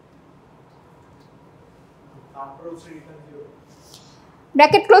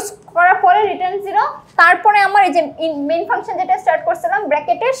 Bracket close করার পরে রিটার্ন 0, তারপরে আমার এই যে মেইন ফাংশন যেটা স্টার্ট করছিলাম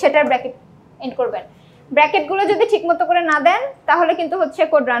ব্র্যাকেটের, সেটার ব্র্যাকেট এন্ড করবেন। ব্র্যাকেটগুলো যদি ঠিকমতো করে না দেন তাহলে কিন্তু হচ্ছে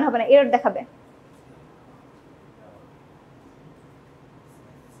কোড রান হবে না, এরর দেখাবে।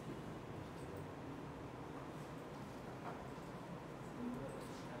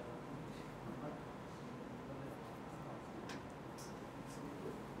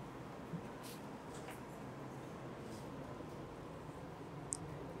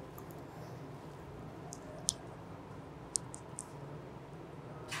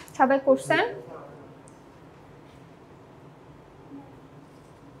 সবাই করছেন?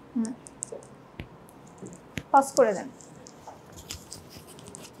 পজ করে দেন।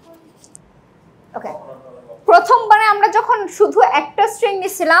 ওকে, প্রথমবারে আমরা যখন শুধু একটা স্ট্রিং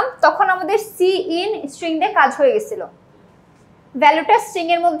নিছিলাম তখন আমাদের সি ইন স্ট্রিং দিয়ে কাজ হয়ে গেছিল, ভ্যালুটা স্ট্রিং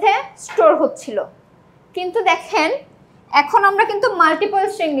এর মধ্যে স্টোর হচ্ছিল। কিন্তু দেখেন এখন আমরা কিন্তু মাল্টিপল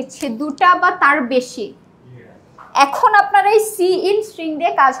স্ট্রিং নিচ্ছি, দুটা বা তার বেশি। এখন আপনার এই সি ইন স্ট্রিং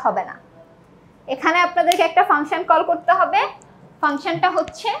দিয়ে কাজ হবে না, এখানে আপনাদেরকে একটা ফাংশন কল করতে হবে। ফাংশনটা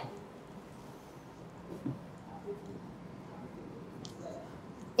হচ্ছে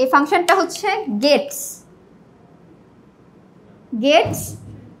এই ফাংশনটা হচ্ছে গেটস। গেটস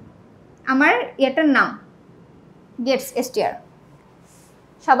আমার এটার নাম গেটস str,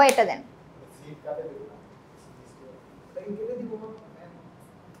 সবাই এটা দেন।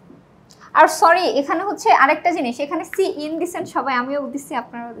 আর সরি এখানে হচ্ছে আরেকটা জিনিস, এখানে সি ইন দিছেন সবাই, আমিও দিছি,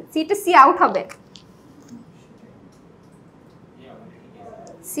 আপনারা সিটা সি আউট হবে,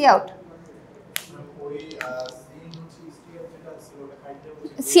 সি আউট,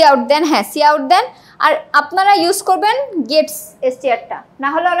 সি আউট দেন। হ্যাঁ সি আউট দেন। আর আপনারা ইউজ করবেন গেটস str-টা, না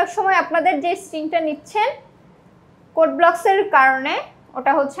হলে অনেক সময় আপনাদের যে স্ট্রিংটা নিচ্ছেন কোড ব্লকসের কারণে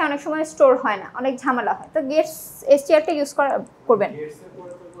ওটা হচ্ছে অনেক সময় স্টোর হয় না, অনেক ঝামেলা হয়। তো গেটস str-টা ইউজ করবেন।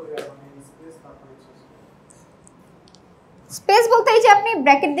 স্পেস বলতে এই যে আপনি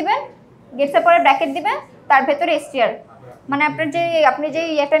ব্র্যাকেট দিবেন, গেটসের পরে ব্র্যাকেট দিবেন, তার ভেতরে str, মানে আপনার যে আপনি যে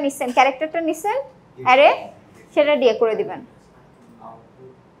এটা নিছেন ক্যারেক্টারটা নিছেন অ্যারে, সেটা দিয়ে করে দিবেন।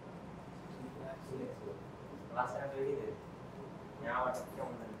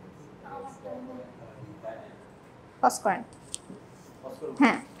 পজ করেন।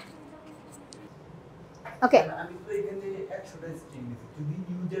 হ্যাঁ ওকে, আমি তো এখানে 100টা স্ট্রিং দিছি, যদি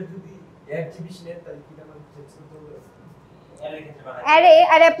ইউজার যদি এক্সিবিশন এর তাহলে কি আমার চেক করতে হবে?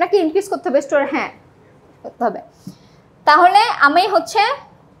 আরে আপনাকে ইনক্রিজ করতে হবে স্টোর, হ্যাঁ করতে হবে। তাহলে আমি হচ্ছে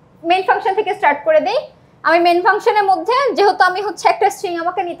মেইন ফাংশন থেকে স্টার্ট করে দেই। আমি মেইন ফাংশনের মধ্যে যেহেতু আমি হচ্ছে একটা স্ট্রিং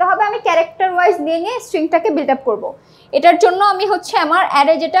আমাকে নিতে হবে, আমি ক্যারেক্টার ওয়াইজ নিয়ে স্ট্রিংটাকে বিল্ড আপ করবো। এটার জন্য আমি হচ্ছে আমার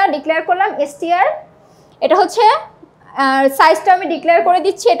অ্যারে যেটা ডিক্লেয়ার করলাম str, এটা হচ্ছে সাইজটা আমি ডিক্লেয়ার করে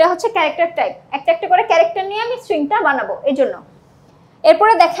দিচ্ছি, এটা হচ্ছে ক্যারেক্টার টাইপ। একটা একটা করে ক্যারেক্টার নিয়ে আমি স্ট্রিংটা বানাবো এই জন্য।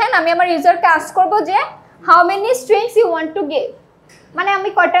 এরপরে দেখেন আমি আমার ইউজারকে আস্ক করবো যে how many strings you want to give, মানে আমি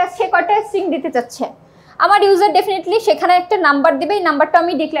সে কয়টা স্ট্রিং দিতে চাচ্ছে। আমার ইউজার ডেফিনেটলি সেখানে একটা নাম্বার দিবে, এই নাম্বারটা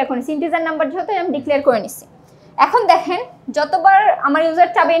আমি ডিক্লেয়ার করে নিচ্ছি, ইন্টিজার নাম্বার যেহেতু আমি ডিক্লেয়ার করে নিচ্ছি। এখন দেখেন যতবার আমার ইউজার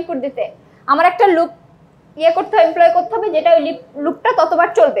চাবে ইনপুট দিতে, আমার একটা লুপ করতে হবে, এমপ্লয় করতে হবে, যেটা ওই লুপটা ততবার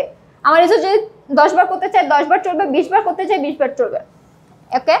চলবে। আমার ইউজার যদি 10 বার করতে চায় 10 বার চলবে, 20 বার করতে চায় 20 বার চলবে।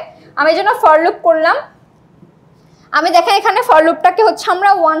 ওকে, আমি এই জন্য ফর লুপ করলাম। আমি দেখেন এখানে ফর লুপটাকে হচ্ছে আমরা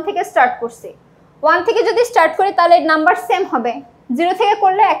 1 থেকে স্টার্ট করছি। 1 থেকে যদি স্টার্ট করি তাহলে নাম্বার সেম হবে, 0 থেকে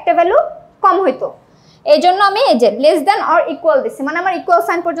করলে একটা ভ্যালু কম হইতো। এই জন্য আমি এই যে লেস দেন অর ইকুয়াল দিচ্ছি, মানে আমার ইকুয়াল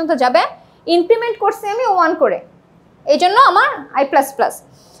সাইন পর্যন্ত যাবে। ইনক্রিমেন্ট করছি আমি 1 করে, এই জন্য আমার i++।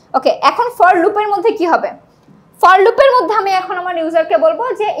 ওকে, এখন ফর লুপের মধ্যে কি হবে? ফর লুপের মধ্যে আমি এখন আমার ইউজারকে বলবো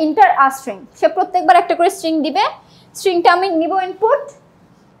যে ইন্টার আ স্ট্রিং, সে প্রত্যেকবার একটা করে স্ট্রিং দিবে। স্ট্রিংটা আমি নিব ইনপুট,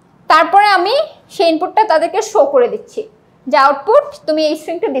 তারপরে আমি সেই ইনপুটটা তাদেরকে শো করে দিচ্ছি যে আউটপুট তুমি এই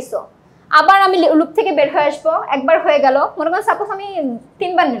স্ট্রিংটা দিছো। আবার আমি লুপ থেকে বের হয়ে আসবো, একবার হয়ে গেল, মনে করেন সাপোজ আমি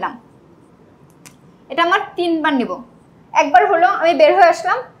 3 বার নিলাম, এটা আমার 3 বার নিব, একবার হলো আমি বের হয়ে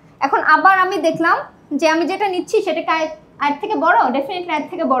আসলাম। এখন আবার আমি দেখলাম যে আমি যেটা নিচ্ছি সেটা আয়ের থেকে বড়, ডেফিনেটলি আয়ের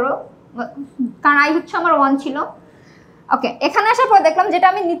থেকে বড়, কারণ আই হচ্ছে আমার 1 ছিল। ওকে, এখানে আসার পর দেখলাম যেটা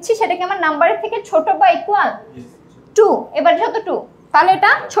আমি নিচ্ছি সেটা কি আমার নাম্বারের থেকে ছোট বা ইকুয়াল 2, এবার যেহেতু 2 তাহলে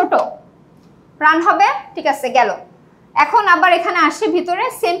এটা ছোট, রান হবে, ঠিক আছে গেল। এখন আবার এখানে আসে ভিতরে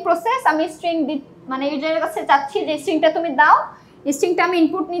সেম প্রসেস, আমি স্ট্রিং মানে ইউজারের কাছে চাচ্ছি যে স্ট্রিংটা তুমি দাও, স্ট্রিংটা আমি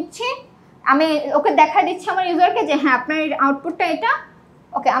ইনপুট নিচ্ছি, আমি ওকে দেখা দিচ্ছি আমার ইউজারকে যে হ্যাঁ আপনার আউটপুটটা এটা।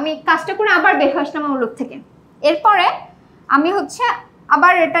 ওকে, আমি কাজটা করে আবার বের হয়ে আসলাম আমার লুপ থেকে। এরপরে আমি হচ্ছে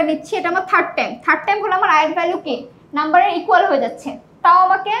আবার এটা নিচ্ছি, এটা আমার থার্ড টাইম হলো আমার আয়ের ভ্যালু কি নাম্বারের ইকুয়াল হয়ে যাচ্ছে, তাও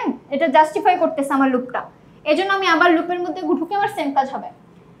আমাকে এটা জাস্টিফাই করতেছে আমার লুপটা। এই জন্য আমি আবার লুপের মধ্যে ঢুকে আমার সেম কাজ হবে।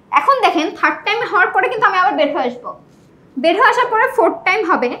 এখন দেখেন থার্ড টাইম হওয়ার পরে কিন্তু আমি আবার বের হয়ে আসবো, বের হয়ে আসার পরে ফোর্থ টাইম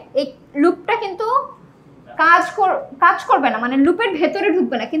হবে, এই লুপটা কিন্তু কাজ করবে না, মানে লুপের ভেতরে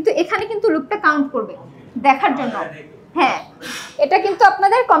ঢুকবে না, কিন্তু এখানে কিন্তু লুপটা কাউন্ট করবে দেখার জন্য। হ্যাঁ, এটা কিন্তু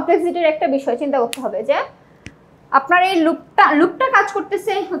আপনাদের কমপ্লেক্সিটির একটা বিষয় চিন্তা করতে হবে যে আপনার এই লুপটা কাজ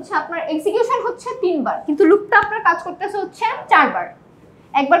করতেছে হচ্ছে আপনার এক্সিকিউশন হচ্ছে 3 বার, কিন্তু লুপটা আপনার কাজ করতেছে হচ্ছে 4 বার,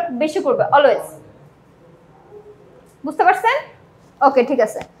 একবার বেশি করবে অলওয়েজ। বুঝতে পারছেন? ওকে, ঠিক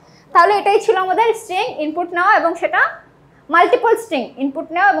আছে। তাহলে এটাই ছিল আমাদের স্ট্রিং ইনপুট নেওয়া এবং সেটা মাল্টিপল স্ট্রিং ইনপুট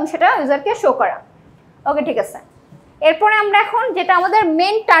নেওয়া এবং সেটা ইউজারকে শো করা। ওকে, ঠিক আছে। এরপরে আমরা এখন যেটা আমাদের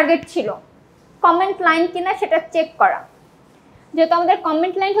মেইন টার্গেট ছিল, কমেন্ট লাইন কিনা সেটা চেক করা। যেহেতু আমাদের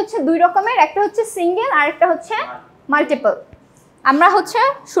কমেন্ট লাইন হচ্ছে 2 রকমের, একটা হচ্ছে সিঙ্গেল আর একটা হচ্ছে মাল্টিপল। আমরা হচ্ছে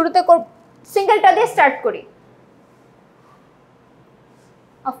শুরুতে সিঙ্গেলটা দিয়ে স্টার্ট করি।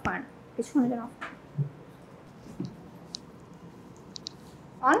 অফ করেন কিছুক্ষণের জন্য,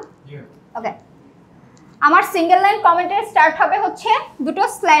 অন। ওকে, আমার সিঙ্গেল লাইন কমেন্টের স্টার্ট হবে হচ্ছে 2টো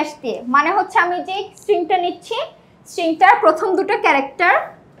স্ল্যাশ দিয়ে, মানে হচ্ছে আমি যে স্ট্রিংটা নিচ্ছি স্ট্রিংটার প্রথম দুটো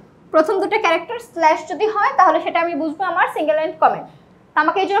ক্যারেক্টার স্ল্যাশ যদি হয় তাহলে সেটা আমি বুঝবো আমার সিঙ্গেল লাইন কমেন্ট।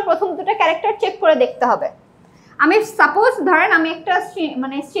 আমাকে এই জন্য প্রথম দুটো ক্যারেক্টার চেক করে দেখতে হবে। আমি সাপোজ ধরেন আমি একটা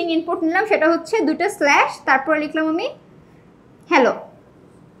স্ট্রিং ইনপুট নিলাম, সেটা হচ্ছে 2টো স্ল্যাশ, তারপরে লিখলাম আমি হ্যালো।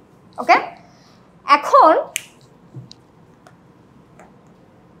 ওকে, এখন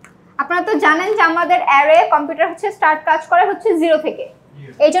আপনারা তো জানেন যে আমাদের অ্যারে কম্পিউটার হচ্ছে স্টার্ট কাজ করে হচ্ছে 0 থেকে,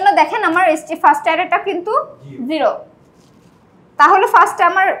 এই জন্য দেখেন আমার ফার্স্ট অ্যারেটা কিন্তু 0। তাহলে ফার্স্টে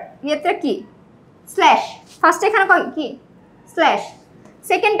আমার ইয়েটা কি স্ল্যাশ, ফার্স্টে এখানে কি স্ল্যাশ,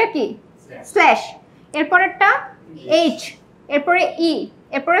 সেকেন্ডটা কি স্ল্যাশ, এরপরেরটা এইচ, এরপরে ই,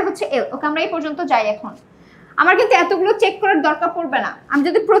 এরপরে হচ্ছে এল। ওকে, আমরা এই পর্যন্ত যাই। এখন আমার কিন্তু এতগুলো চেক করার দরকার পড়বে না। আমি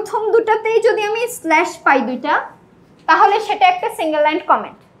যদি প্রথম দুটাতেই যদি আমি স্ল্যাশ পাই 2টা, তাহলে সেটা একটা সিঙ্গেল লাইন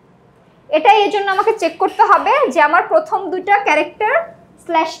কমেন্ট। এটাই এই জন্য আমাকে চেক করতে হবে যে আমার প্রথম 2টা ক্যারেক্টার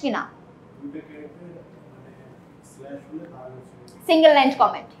স্ল্যাশ কিনা, সিঙ্গেল লাইন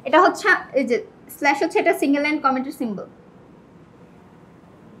কমেন্ট। এটা হচ্ছে এই যে স্ল্যাশ হচ্ছে এটা সিঙ্গেল লাইন কমেন্টের সিম্বল।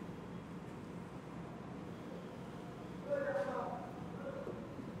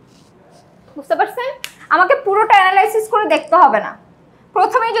 বুঝতে পারছেন? আমাকে পুরোটা অ্যানালাইসিস করে দেখতে হবে না।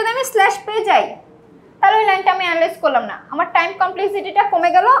 প্রথমেই যদি আমি স্ল্যাশ পেয়ে যাই তাহলে ওই লাইনটা আমি অ্যানালাইজ করলাম না, আমার টাইম কমপ্লেক্সিটিটা কমে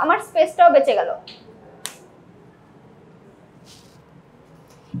গেল, আমার স্পেসটাও বেঁচে গেল।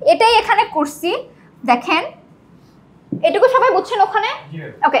 এটাই এখানে করছি, দেখেন এটুকু সবাই বুঝছেন ওখানে?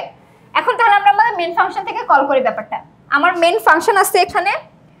 ওকে, এখন তাহলে আমরা আমাদের মেইন ফাংশন থেকে কল করি ব্যাপারটা। আমার মেইন ফাংশন আছে এখানে,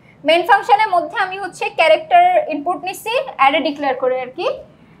 মেইন ফাংশনের মধ্যে আমি হচ্ছে ক্যারেক্টার ইনপুট নিচ্ছি অ্যারে ডিক্লেয়ার করে আর কি,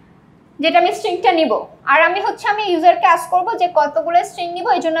 যেটা আমি স্ট্রিংটা নিব। আর আমি ইউজারকে আস্ক করব যে কতগুলো স্ট্রিং নিব,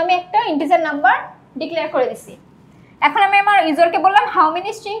 এই জন্য আমি একটা ইন্টিজার নাম্বার ডিক্লেয়ার করে দিছি। এখন আমি আমার ইউজারকে বললাম how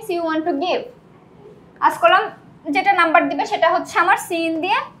many strings you want to give, ask করলাম যেটা নাম্বার দিবে সেটা হচ্ছে আমার সিন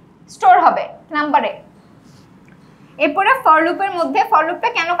দিয়ে স্টোর হবে নাম্বারে। এরপরে ফর লুপের মধ্যে, ফর লুপটা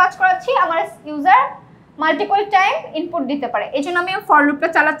কেন কাজ করাচ্ছি, আমার ইউজার মাল্টিপল টাইম ইনপুট দিতে পারে, এই জন্য আমি ফর লুপটা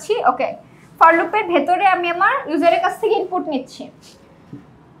চালাচ্ছি। ওকে, ফর লুপের ভেতরে আমি আমার ইউজারের কাছ থেকে ইনপুট নিচ্ছি।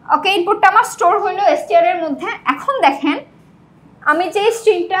 ওকে, ইনপুটটা আমার স্টোর হইলো str এর মধ্যে। এখন দেখেন আমি যে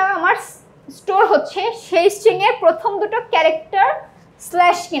স্ট্রিংটা আমার স্টোর হচ্ছে সেই স্ট্রিং এর প্রথম 2টো ক্যারেক্টার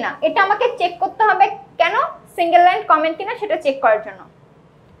স্ল্যাশ কিনা, এটা আমাকে চেক করতে হবে। কেন? সিঙ্গেল লাইন কমেন্ট কিনা সেটা চেক করার জন্য।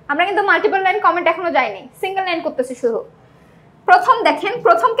 আমরা কিন্তু মাল্টিপল লাইন কমেন্ট এখনো যাইনি, সিঙ্গেল লাইন করতেছি শুধু। প্রথম দেখেন,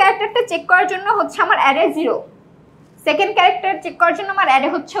 প্রথম ক্যারেক্টারটা চেক করার জন্য হচ্ছে আমার অ্যারে 0, সেকেন্ড ক্যারেক্টার চেক করার জন্য আমার অ্যারে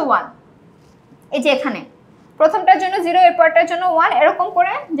হচ্ছে 1। এই যে এখানে প্রথমটার জন্য 0, এরপরটার জন্য 1, এরকম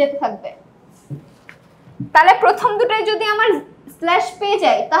করে যেতে থাকবে। তাহলে প্রথম দুটোই যদি আমার স্ল্যাশ পেয়ে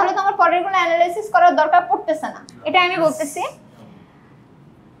যায় তাহলে তো আমার পরেরগুলো অ্যানালাইসিস করার দরকার পড়তেছে না, এটা আমি বলতেছি।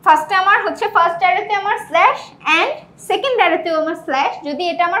 ফার্স্টে আমার হচ্ছে ফার্স্ট অ্যারেতে আমার স্ল্যাশ এন্ড সেকেন্ড অ্যারেতেও আমার স্ল্যাশ, যদি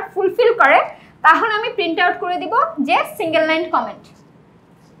এটা আমার ফুলফিল করে তাহলে আমি প্রিন্ট আউট করে দিব যে সিঙ্গেল লাইন কমেন্ট।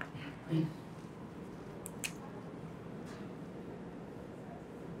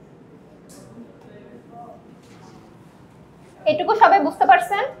 এটুকু সবাই বুঝতে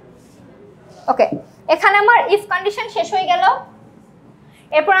পারছেন? ওকে, এখানে আমার ইফ কন্ডিশন শেষ হয়ে গেল।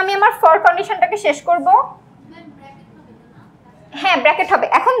 এরপর আমি আমার ফর কন্ডিশনটাকে শেষ করব। হ্যাঁ, ব্র্যাকেট হবে।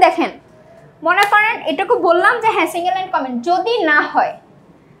 এখন দেখেন, মনে করেন এটুকু বললাম যে হ্যাঁ সিঙ্গেল লাইন কমেন্ট, যদি না হয়,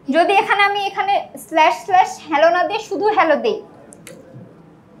 যদি আমি এখানে স্ল্যাশ স্ল্যাশ হ্যালো না দিয়ে শুধু হ্যালো দেই,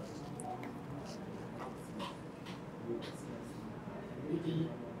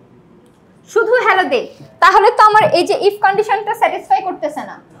 শুধু হ্যালো দেই, তাহলে তো আমার এই যে ইফ কন্ডিশনটা স্যাটিসফাই করতেছে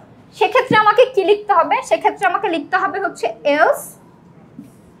না। সেক্ষেত্রে আমাকে কি লিখতে হবে? সেক্ষেত্রে আমাকে লিখতে হবে হচ্ছে এলস,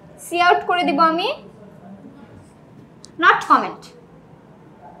 সি আউট করে দিব আমি নট কমেন্ট।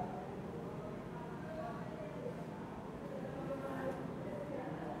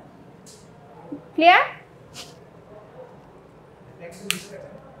 ক্লিয়ার?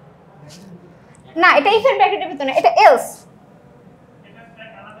 না, এটা ইফের ব্র্যাকেটের ভিতরে না, এটা এলস।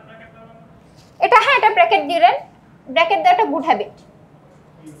 এটা হ্যাঁ, এটা ব্র্যাকেট দিলেন, ব্র্যাকেট দেওয়া একটা গুড হ্যাবিট।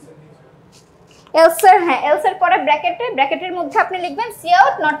 এলসের হ্যাঁ, এলসের পরে ব্র্যাকেটে, ব্র্যাকেটের মধ্যে আপনি লিখবেন সি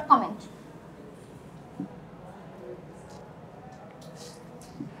আউট নট কমেন্ট।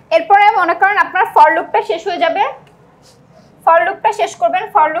 এরপরে মনে করেন আপনার ফর লুপটা শেষ হয়ে যাবে, ফর লুপটা শেষ করবেন,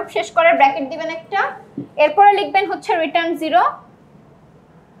 ফর লুপ শেষ করে ব্র্যাকেট দিবেন একটা, এরপরে লিখবেন হচ্ছে রিটার্ন 0,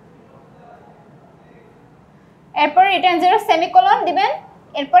 এরপরে রিটার্ন 0 সেমিকোলন দিবেন,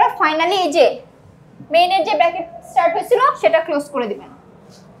 এরপরে ফাইনালি এই যে মেইনের যে ব্র্যাকেট স্টার্ট হয়েছিল সেটা ক্লোজ করে দিবেন।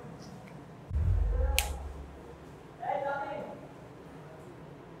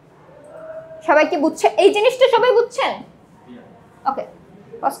 সবাই কি বুঝছে এই জিনিসটা? সবাই বুঝছেন? ওকে,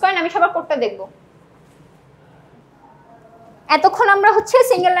 পজ করেন, আমি সবার কোডটা দেখব। এতক্ষণ আমরা হচ্ছে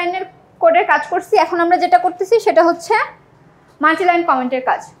সিঙ্গেল লাইনের কোডের কাজ করছি, এখন আমরা যেটা করতেছি সেটা হচ্ছে মাল্টি লাইন কমেন্টের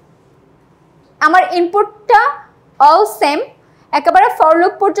কাজ। আমার ইনপুটটা অল সেম, একেবারে ফর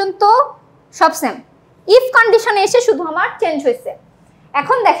লুপ পর্যন্ত সব সেম, ইফ কন্ডিশনে এসে শুধু আমার চেঞ্জ হয়েছে।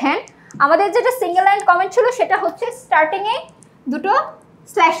 এখন দেখেন আমাদের যেটা সিঙ্গেল লাইন কমেন্ট ছিল সেটা হচ্ছে স্টার্টিংয়ে দুটো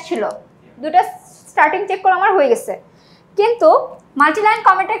স্ল্যাশ ছিল, দুটো স্টার্টিং চেক করে আমার হয়ে গেছে। কিন্তু মাল্টি লাইন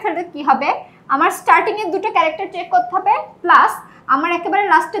কমেন্টের ক্ষেত্রে কি হবে? আমার স্টার্টিংয়ের দুটো ক্যারেক্টার চেক করতে হবে, প্লাস আমার একেবারে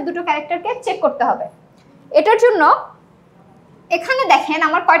লাস্টের দুটো ক্যারেক্টারকে চেক করতে হবে। এটার জন্য এখানে দেখেন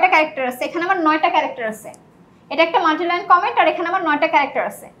আমার কয়টা ক্যারেক্টার আছে, এখানে আমার 9টা ক্যারেক্টার আছে। এটা একটা মাল্টি লাইন কমেন্ট, আর এখানে আমার 9টা ক্যারেক্টার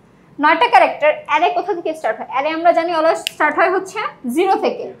আছে। 9টা ক্যারেক্টার অ্যারে কোথা থেকে স্টার্ট হয়? অ্যারে আমরা জানি অলওয়েজ স্টার্ট হয় হচ্ছে 0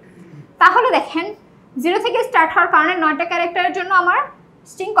 থেকে। তাহলে দেখেন 0 থেকে স্টার্ট হওয়ার কারণে 9টা ক্যারেক্টারের জন্য আমার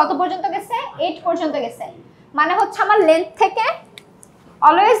স্ট্রিং কত পর্যন্ত গেছে? 8 পর্যন্ত গেছে। মানে হচ্ছে আমার লেন্থ থেকে,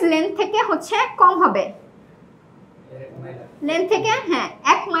 অলওয়েজ লেন্থ থেকে হচ্ছে কম হবে, লেন্থ থেকে হ্যাঁ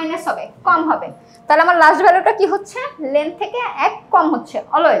 1 মাইনাস হবে, কম হবে। তাহলে আমার লাস্ট ভ্যালুটা কি হচ্ছে? লেন্থ থেকে 1 কম হচ্ছে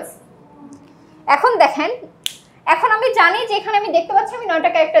অলওয়েজ। এখন দেখেন, এখন আমি জানি যে এখানে আমি দেখতে পাচ্ছি আমি 9টা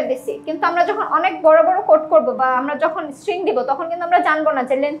ক্যারেক্টার দিছি, কিন্তু আমরা যখন অনেক বড় বড় কোড করব বা আমরা যখন স্ট্রিং দিব তখন কিন্তু আমরা জানবো না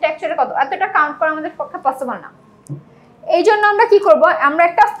যে লেন্থটা অ্যাকচুয়ালি কত, এতটা কাউন্ট করা আমাদের পক্ষে পসিবল না। এই জন্য আমরা কি করব? আমরা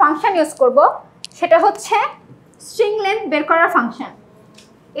একটা ফাংশন ইউজ করব, সেটা হচ্ছে স্ট্রিং লেন্থ বের করার ফাংশন,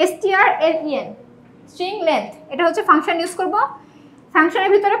 strlen, স্ট্রিং লেন্থ। এটা হচ্ছে ফাংশন ইউজ করব।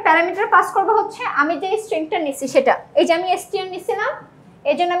 ফাংশনের ভিতরে প্যারামিটার পাস করব হচ্ছে আমি যে স্ট্রিংটা নিছি সেটা, এই যে আমি str নিছিলাম,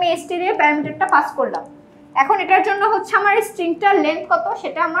 এই জন্য আমি str এর প্যারামিটারটা পাস করলাম। এখন এটার জন্য হচ্ছে আমার স্ট্রিংটার লেন্থ কত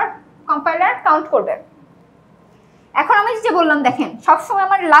সেটা আমার কম্পাইলার কাউন্ট করবে। এখন আমি যে বললাম দেখেন সবসময়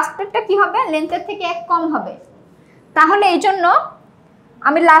আমার লাস্টেরটা কি হবে? লেন্থের থেকে 1 কম হবে। তাহলে এই জন্য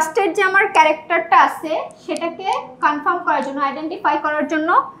আমি লাস্টের যে আমার ক্যারেক্টারটা আছে সেটাকে কনফার্ম করার জন্য, আইডেন্টিফাই করার জন্য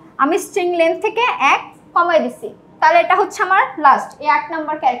আমি স্ট্রিং লেন্থ থেকে 1 কমাই দিছি। তাহলে এটা হচ্ছে আমার লাস্ট, এই 8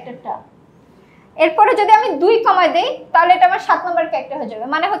 নাম্বার ক্যারেক্টারটা। এরপরে যদি আমি 2 কমাই দেই তাহলে এটা আমার 7 নাম্বার ক্যারেক্টার হয়ে যাবে।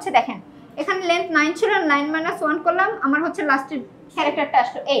 মানে হচ্ছে দেখেন এখানে লেন্থ 9 ছিল, 9 মাইনাস 1 করলাম, আমার হচ্ছে লাস্টের ক্যারেক্টারটা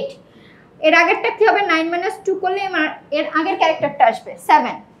আসলো 8। এর আগেরটা কি হবে? 9 মাইনাস 2 করলে আমার এর আগের ক্যারেক্টারটা আসবে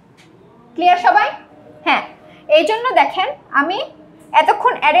 7। ক্লিয়ার সবাই? হ্যাঁ, এই জন্য দেখেন আমি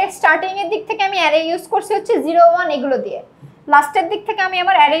এতক্ষণ অ্যারে স্টার্টিং এর দিক থেকে আমি অ্যারে ইউজ করছি হচ্ছে 0 1 এগুলো দিয়ে, লাস্টের দিক থেকে আমি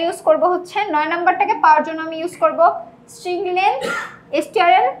আমার অ্যারে ইউজ করব হচ্ছে 9 নাম্বারটাকে পাওয়ার জন্য আমি ইউজ করব স্ট্রিং লেন্থ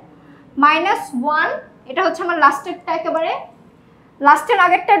strl -1, এটা হচ্ছে আমার লাস্টেরটা, একেবারে লাস্টের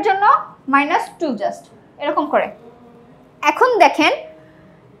আগেরটার জন্য -2 জাস্ট এরকম করে। এখন দেখেন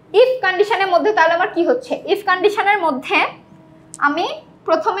ইফ কন্ডিশনের মধ্যে তাহলে আমার কি হচ্ছে? ইফ কন্ডিশনের মধ্যে আমি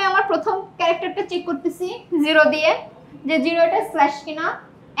প্রথমে আমার প্রথম ক্যারেক্টারটা চেক করতেছি 0 দিয়ে যে 0 এটা স্ল্যাশ কিনা,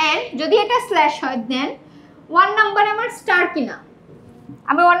 এন্ড যদি এটা স্ল্যাশ হয় দেন 1 নাম্বারে আমার স্টার কিনা,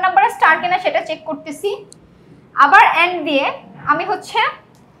 আমি 1 নাম্বারে স্টার কিনা সেটা চেক করতেছি। আবার এন্ড দিয়ে আমি হচ্ছে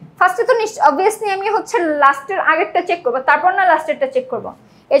ফার্স্টে তো অবভিয়াসলি আমি হচ্ছে লাস্টের আগেরটা চেক করব, তারপর না লাস্টেরটা চেক করব।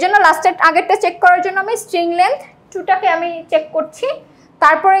 এজন্য লাস্টের আগেরটা চেক করার জন্য আমি স্ট্রিং লেন্থ 2টাকে আমি চেক করছি,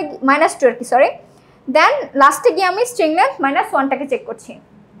 তারপরে -2 আর কি সরি, দেন লাস্টে গিয়ে আমি স্ট্রিং লেন্থ -1টাকে চেক করছি।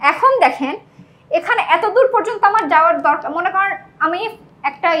 এখন দেখেন এখানে এত দূর পর্যন্ত আমার যাওয়ার দরকার, মনে করেন আমি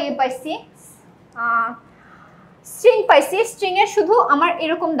একটা পাইছি স্ট্রিং পাইছি, স্ট্রিংয়ের শুধু আমার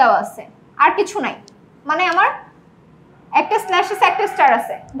এরকম দেওয়া আছে আর কিছু নাই, মানে আমার একটা স্ল্যাশ আছে একটা স্টার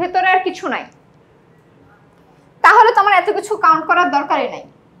আছে, ভেতরে আর কিছু নাই। তাহলে তো আমার এত কিছু কাউন্ট করার দরকারই নাই।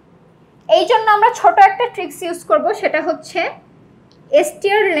 এই জন্য আমরা ছোট একটা ট্রিক্স ইউজ করব, সেটা হচ্ছে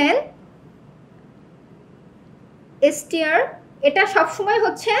strlen str এটা সব সময়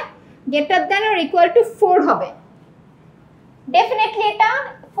হচ্ছে greater than or equal to 4 হবে। ডেফিনেটলি এটা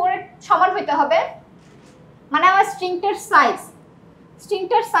 4 এর সমান হইতে হবে। মানে আমার স্ট্রিংটার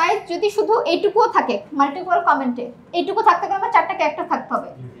সাইজ যদি শুধু এইটুকুও থাকে মাল্টিপল কমেন্টে এইটুকু থাকতে গেলে আমার 4টা ক্যারেক্টার থাকতে হবে,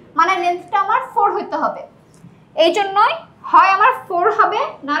 মানে লেন্থটা আমার 4 হইতে হবে। এই জন্যই হয় আমার 4 হবে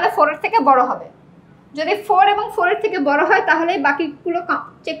নাহলে 4 এর থেকে বড় হবে। যদি 4 এবং 4 এর থেকে বড় হয় তাহলে বাকিগুলো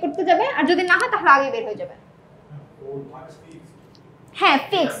চেক করতে যাবে, আর যদি না হয় তাহলে আগে বের হয়ে যাবে। হ্যাঁ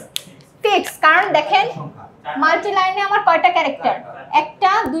ফিক্স, কারণ দেখেন মাল্টি লাইনে আমার কয়টা ক্যারেক্টার,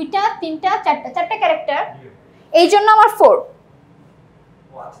 1টা 2টা 3টা 4টা ক্যারেক্টার, এই জন্য আমার 4।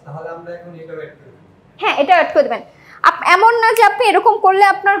 তাহলে আমরা এখন এটা অ্যাড করব। হ্যাঁ এটা অ্যাড করে দেবেন। এমন না যে আপনি এরকম করলে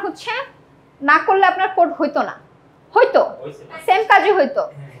আপনার হচ্ছে না করলে আপনার কোড হইতো না, হয়তো সেম কাজই হইতো,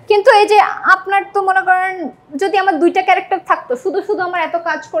 কিন্তু এই যে আপনার তো মনে করেন যদি আমার 2টা ক্যারেক্টার থাকতো শুধু আমার এত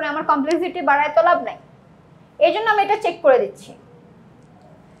কাজ করে আমার কমপ্লেক্সিটি বাড়ায় তো লাভ নাই। এই জন্য আমি এটা চেক করে দিচ্ছি।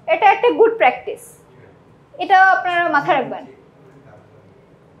 এটা একটা গুড প্র্যাকটিস, এটা আপনারা মাথায় রাখবেন।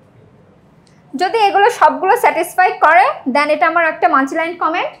 যদি এগুলো সবগুলো স্যাটিসফাই করে দেন এটা আমার একটা মাল্টি লাইন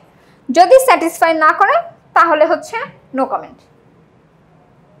কমেন্ট, যদি স্যাটিসফাই না করে তাহলে হচ্ছে নো কমেন্ট।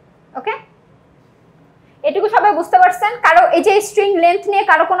 ওকে, এটুকু সবাই বুঝতে পারছেন? কারো এই যে স্ট্রিং লেন্থ নিয়ে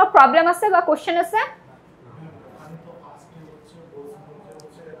কারো কোনো প্রবলেম আছে বা কোশ্চেন আছে?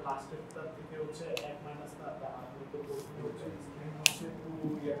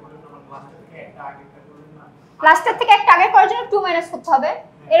 লাস্টের থেকে একটা আগে করার জন্য 2 মাইনাস করতে হবে,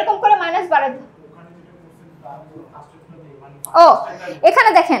 এরকম করে মাইনাস বাড়াতে। ও এখানে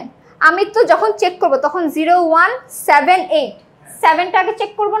দেখেন আমি তো যখন চেক করব তখন 0 1 7 8 7টা আগে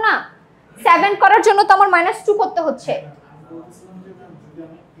চেক করব না, 7 করার জন্য তো আমার -2 করতে হচ্ছে।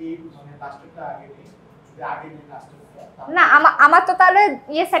 না আমার তো তাহলে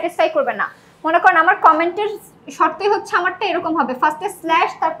ইয়ে স্যাটিসফাই করবে না। মনে করেন আমার কমেন্টের শর্তই হচ্ছে আমারটা এরকম হবে, ফার্স্টে স্ল্যাশ,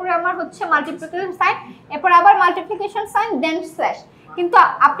 তারপরে আমার হচ্ছে মাল্টিপ্লিকেশন সাইন, এরপর আবার মাল্টিপ্লিকেশন সাইন দেন স্ল্যাশ। কিন্তু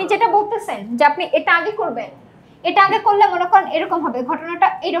আপনি যেটা বলতেছেন যে আপনি এটা আগে করবেন, এটা আগে করলে মনে করেন এরকম হবে, ঘটনাটা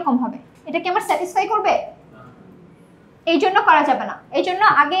এরকম হবে, এটা কি আমার স্যাটিসফাই করবে? এই জন্য করা যাবে না। এই জন্য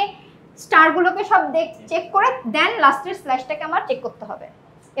আগে স্টারগুলোকে সব চেক করে দেন লাস্টের স্ল্যাশটাকে আমার চেক করতে হবে।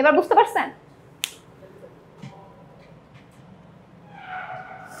 এবার বুঝতে পারছেন?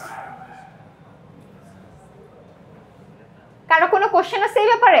 কারো কোনো কোশ্চেন আছে এই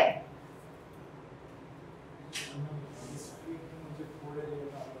ব্যাপারে?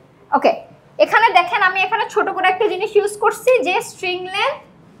 ওকে, এখানে দেখেন আমি এখানে ছোট করে একটা জিনিস ইউজ করছি যে স্ট্রিং লেন্থ,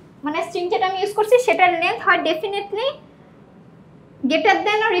 মানে স্ট্রিং যেটা আমি ইউজ করছি সেটার লেন্থ হয় definitely greater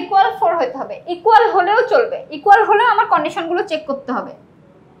than or equal 4 হতে হবে। ইকুয়াল হলেও চলবে, ইকুয়াল হলেও আমার কন্ডিশনগুলো চেক করতে হবে,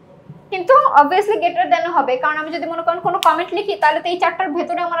 কিন্তু অবভিয়াসলি গ্রেটার দেন হবে, কারণ আমি যদি মনে করেন কোনো কমেন্ট লিখি তাহলে তো এই 4টার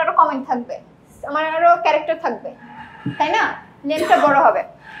ভেতরে আমার আরো কমেন্ট থাকবে, আমার আরো ক্যারেক্টার থাকবে, তাই না? লেন্থটা বড় হবে।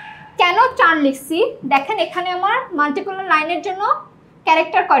 কেন 4 লিখছি দেখেন, এখানে আমার মাল্টিপল লাইনের জন্য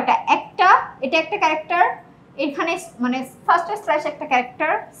ক্যারেক্টার কয়টা, একটা, এটা একটা ক্যারেক্টার, এখানে মানে ফার্স্টের স্ল্যাশ একটা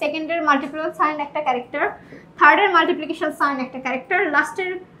ক্যারেক্টার, সেকেন্ডের মাল্টিপল সাইন একটা ক্যারেক্টার, থার্ডের মাল্টিপ্লিকেশন সাইন একটা ক্যারেক্টার,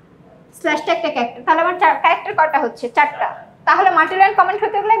 লাস্টের স্ল্যাশটা একটা ক্যারেক্টার। তাহলে আমার ক্যারেক্টার কয়টা হচ্ছে? 4টা। তাহলে মাল্টিলাইন কমেন্ট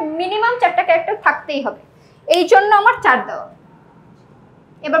হতে গেলে মিনিমাম 4টা ক্যারেক্টার থাকতেই হবে, এই জন্য আমার 4 দেওয়া।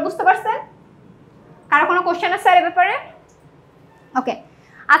 এবার বুঝতে পারছেন? কারো কোনো কোশ্চেন আছে এর ব্যাপারে? ওকে,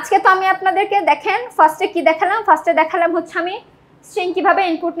 আজকে তো আমি আপনাদেরকে দেখেন ফার্স্টে কি দেখালাম, ফার্স্টে দেখালাম হচ্ছে আমি স্ট্রিং কিভাবে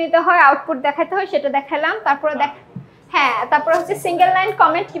ইনপুট নিতে হয়, আউটপুট দেখাতে হয় সেটা দেখালাম। তারপরে তারপরে হচ্ছে সিঙ্গেল লাইন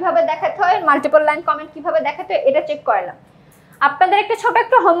কমেন্ট কিভাবে দেখাতে হয়, মাল্টিপল লাইন কমেন্ট কিভাবে দেখাতে হয় এটা চেক করলাম। আপনাদের একটা ছোট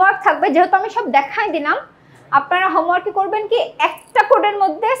একটা হোমওয়ার্ক থাকবে, যেহেতু আমি সব দেখাই দিলাম, আপনারা হোমওয়ার্কে করবেন কি একটা কোডের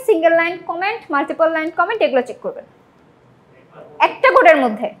মধ্যে single line comment, multiple line comment এগুলো চেক করবেন একটা কোডের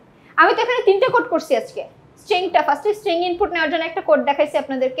মধ্যে। আমি তো এখানে 3টে কোড করছি আজকে। স্ট্রিংটা ফার্স্টে স্ট্রিং ইনপুট নেওয়ার জন্য একটা কোড দেখাইছি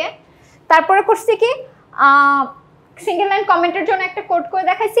আপনাদেরকে, তারপরে করছি কি সিঙ্গেল লাইন কমেন্টের জন্য একটা কোড করে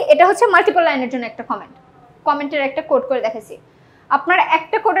দেখাইছি, এটা হচ্ছে মাল্টিপল লাইনের জন্য একটা কমেন্টের একটা কোড করে দেখাইছি। আপনার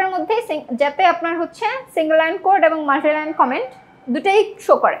একটা কোডের মধ্যে যাতে আপনার হচ্ছে সিঙ্গেল লাইন কোড এবং মাল্টি লাইন কমেন্ট দুটাই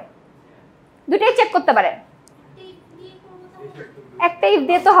শো করে, দুটাই চেক করতে পারেন। একটা ইফ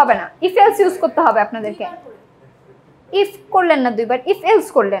দিয়ে তো হবে না, ইফ এলস ইউজ করতে হবে আপনাদেরকে। ইফ করলেন না দুইবার, ইফ এলস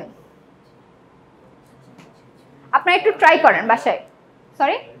করলেন। আপনারা একটু ট্রাই করেন বাসায়।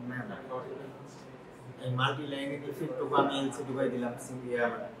 সরি, মাল্টি লাইনে ইফেক্ট তো আমি এলসি ডিভাইড দিলাম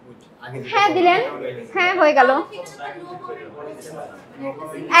সিঙ্গেল আগে হ্যাঁ দিলেন, হ্যাঁ হয়ে গেল।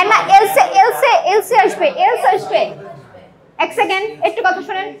 আর না এলসে আসবে, এক সেকেন্ড একটু কথা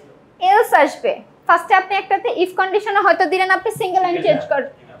শুনেন। এলস আসবে ফার্স্টে, আপনি একটাতে ইফ কন্ডিশনে হয়তো দিলেন আপনি সিঙ্গেল লাইন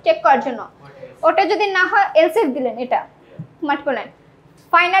চেক করার জন্য, ওটা যদি না হয় এলস দিলেন, এটা মাল্টিপল লাইন।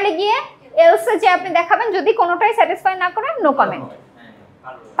 ফাইনালি গিয়ে এলসে যে আপনি দেখাবেন, যদি কোনোটাই স্যাটিসফাই না করেন নো কমেন্ট।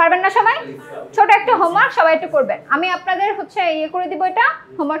 পারবেন না সবাই? ছোট একটা হোমওয়ার্ক সবাই একটু করবেন। আমি আপনাদের হচ্ছে ইয়ে করে দিব, এটা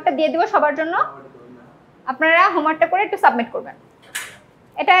হোমওয়ার্কটা দিয়ে দিব সবার জন্য, আপনারা হোমওয়ার্কটা করে একটু সাবমিট করবেন।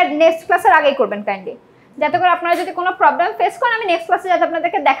 এটা নেক্সট ক্লাসের আগেই করবেন কাইন্ডলি, যাতে করে আপনারা যদি কোনো প্রবলেম ফেস করেন আমি নেক্সট ক্লাসে যাতে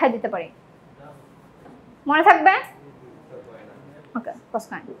আপনাদেরকে দেখাই দিতে পারি। মনে থাকবে? ওকে, ফার্স্ট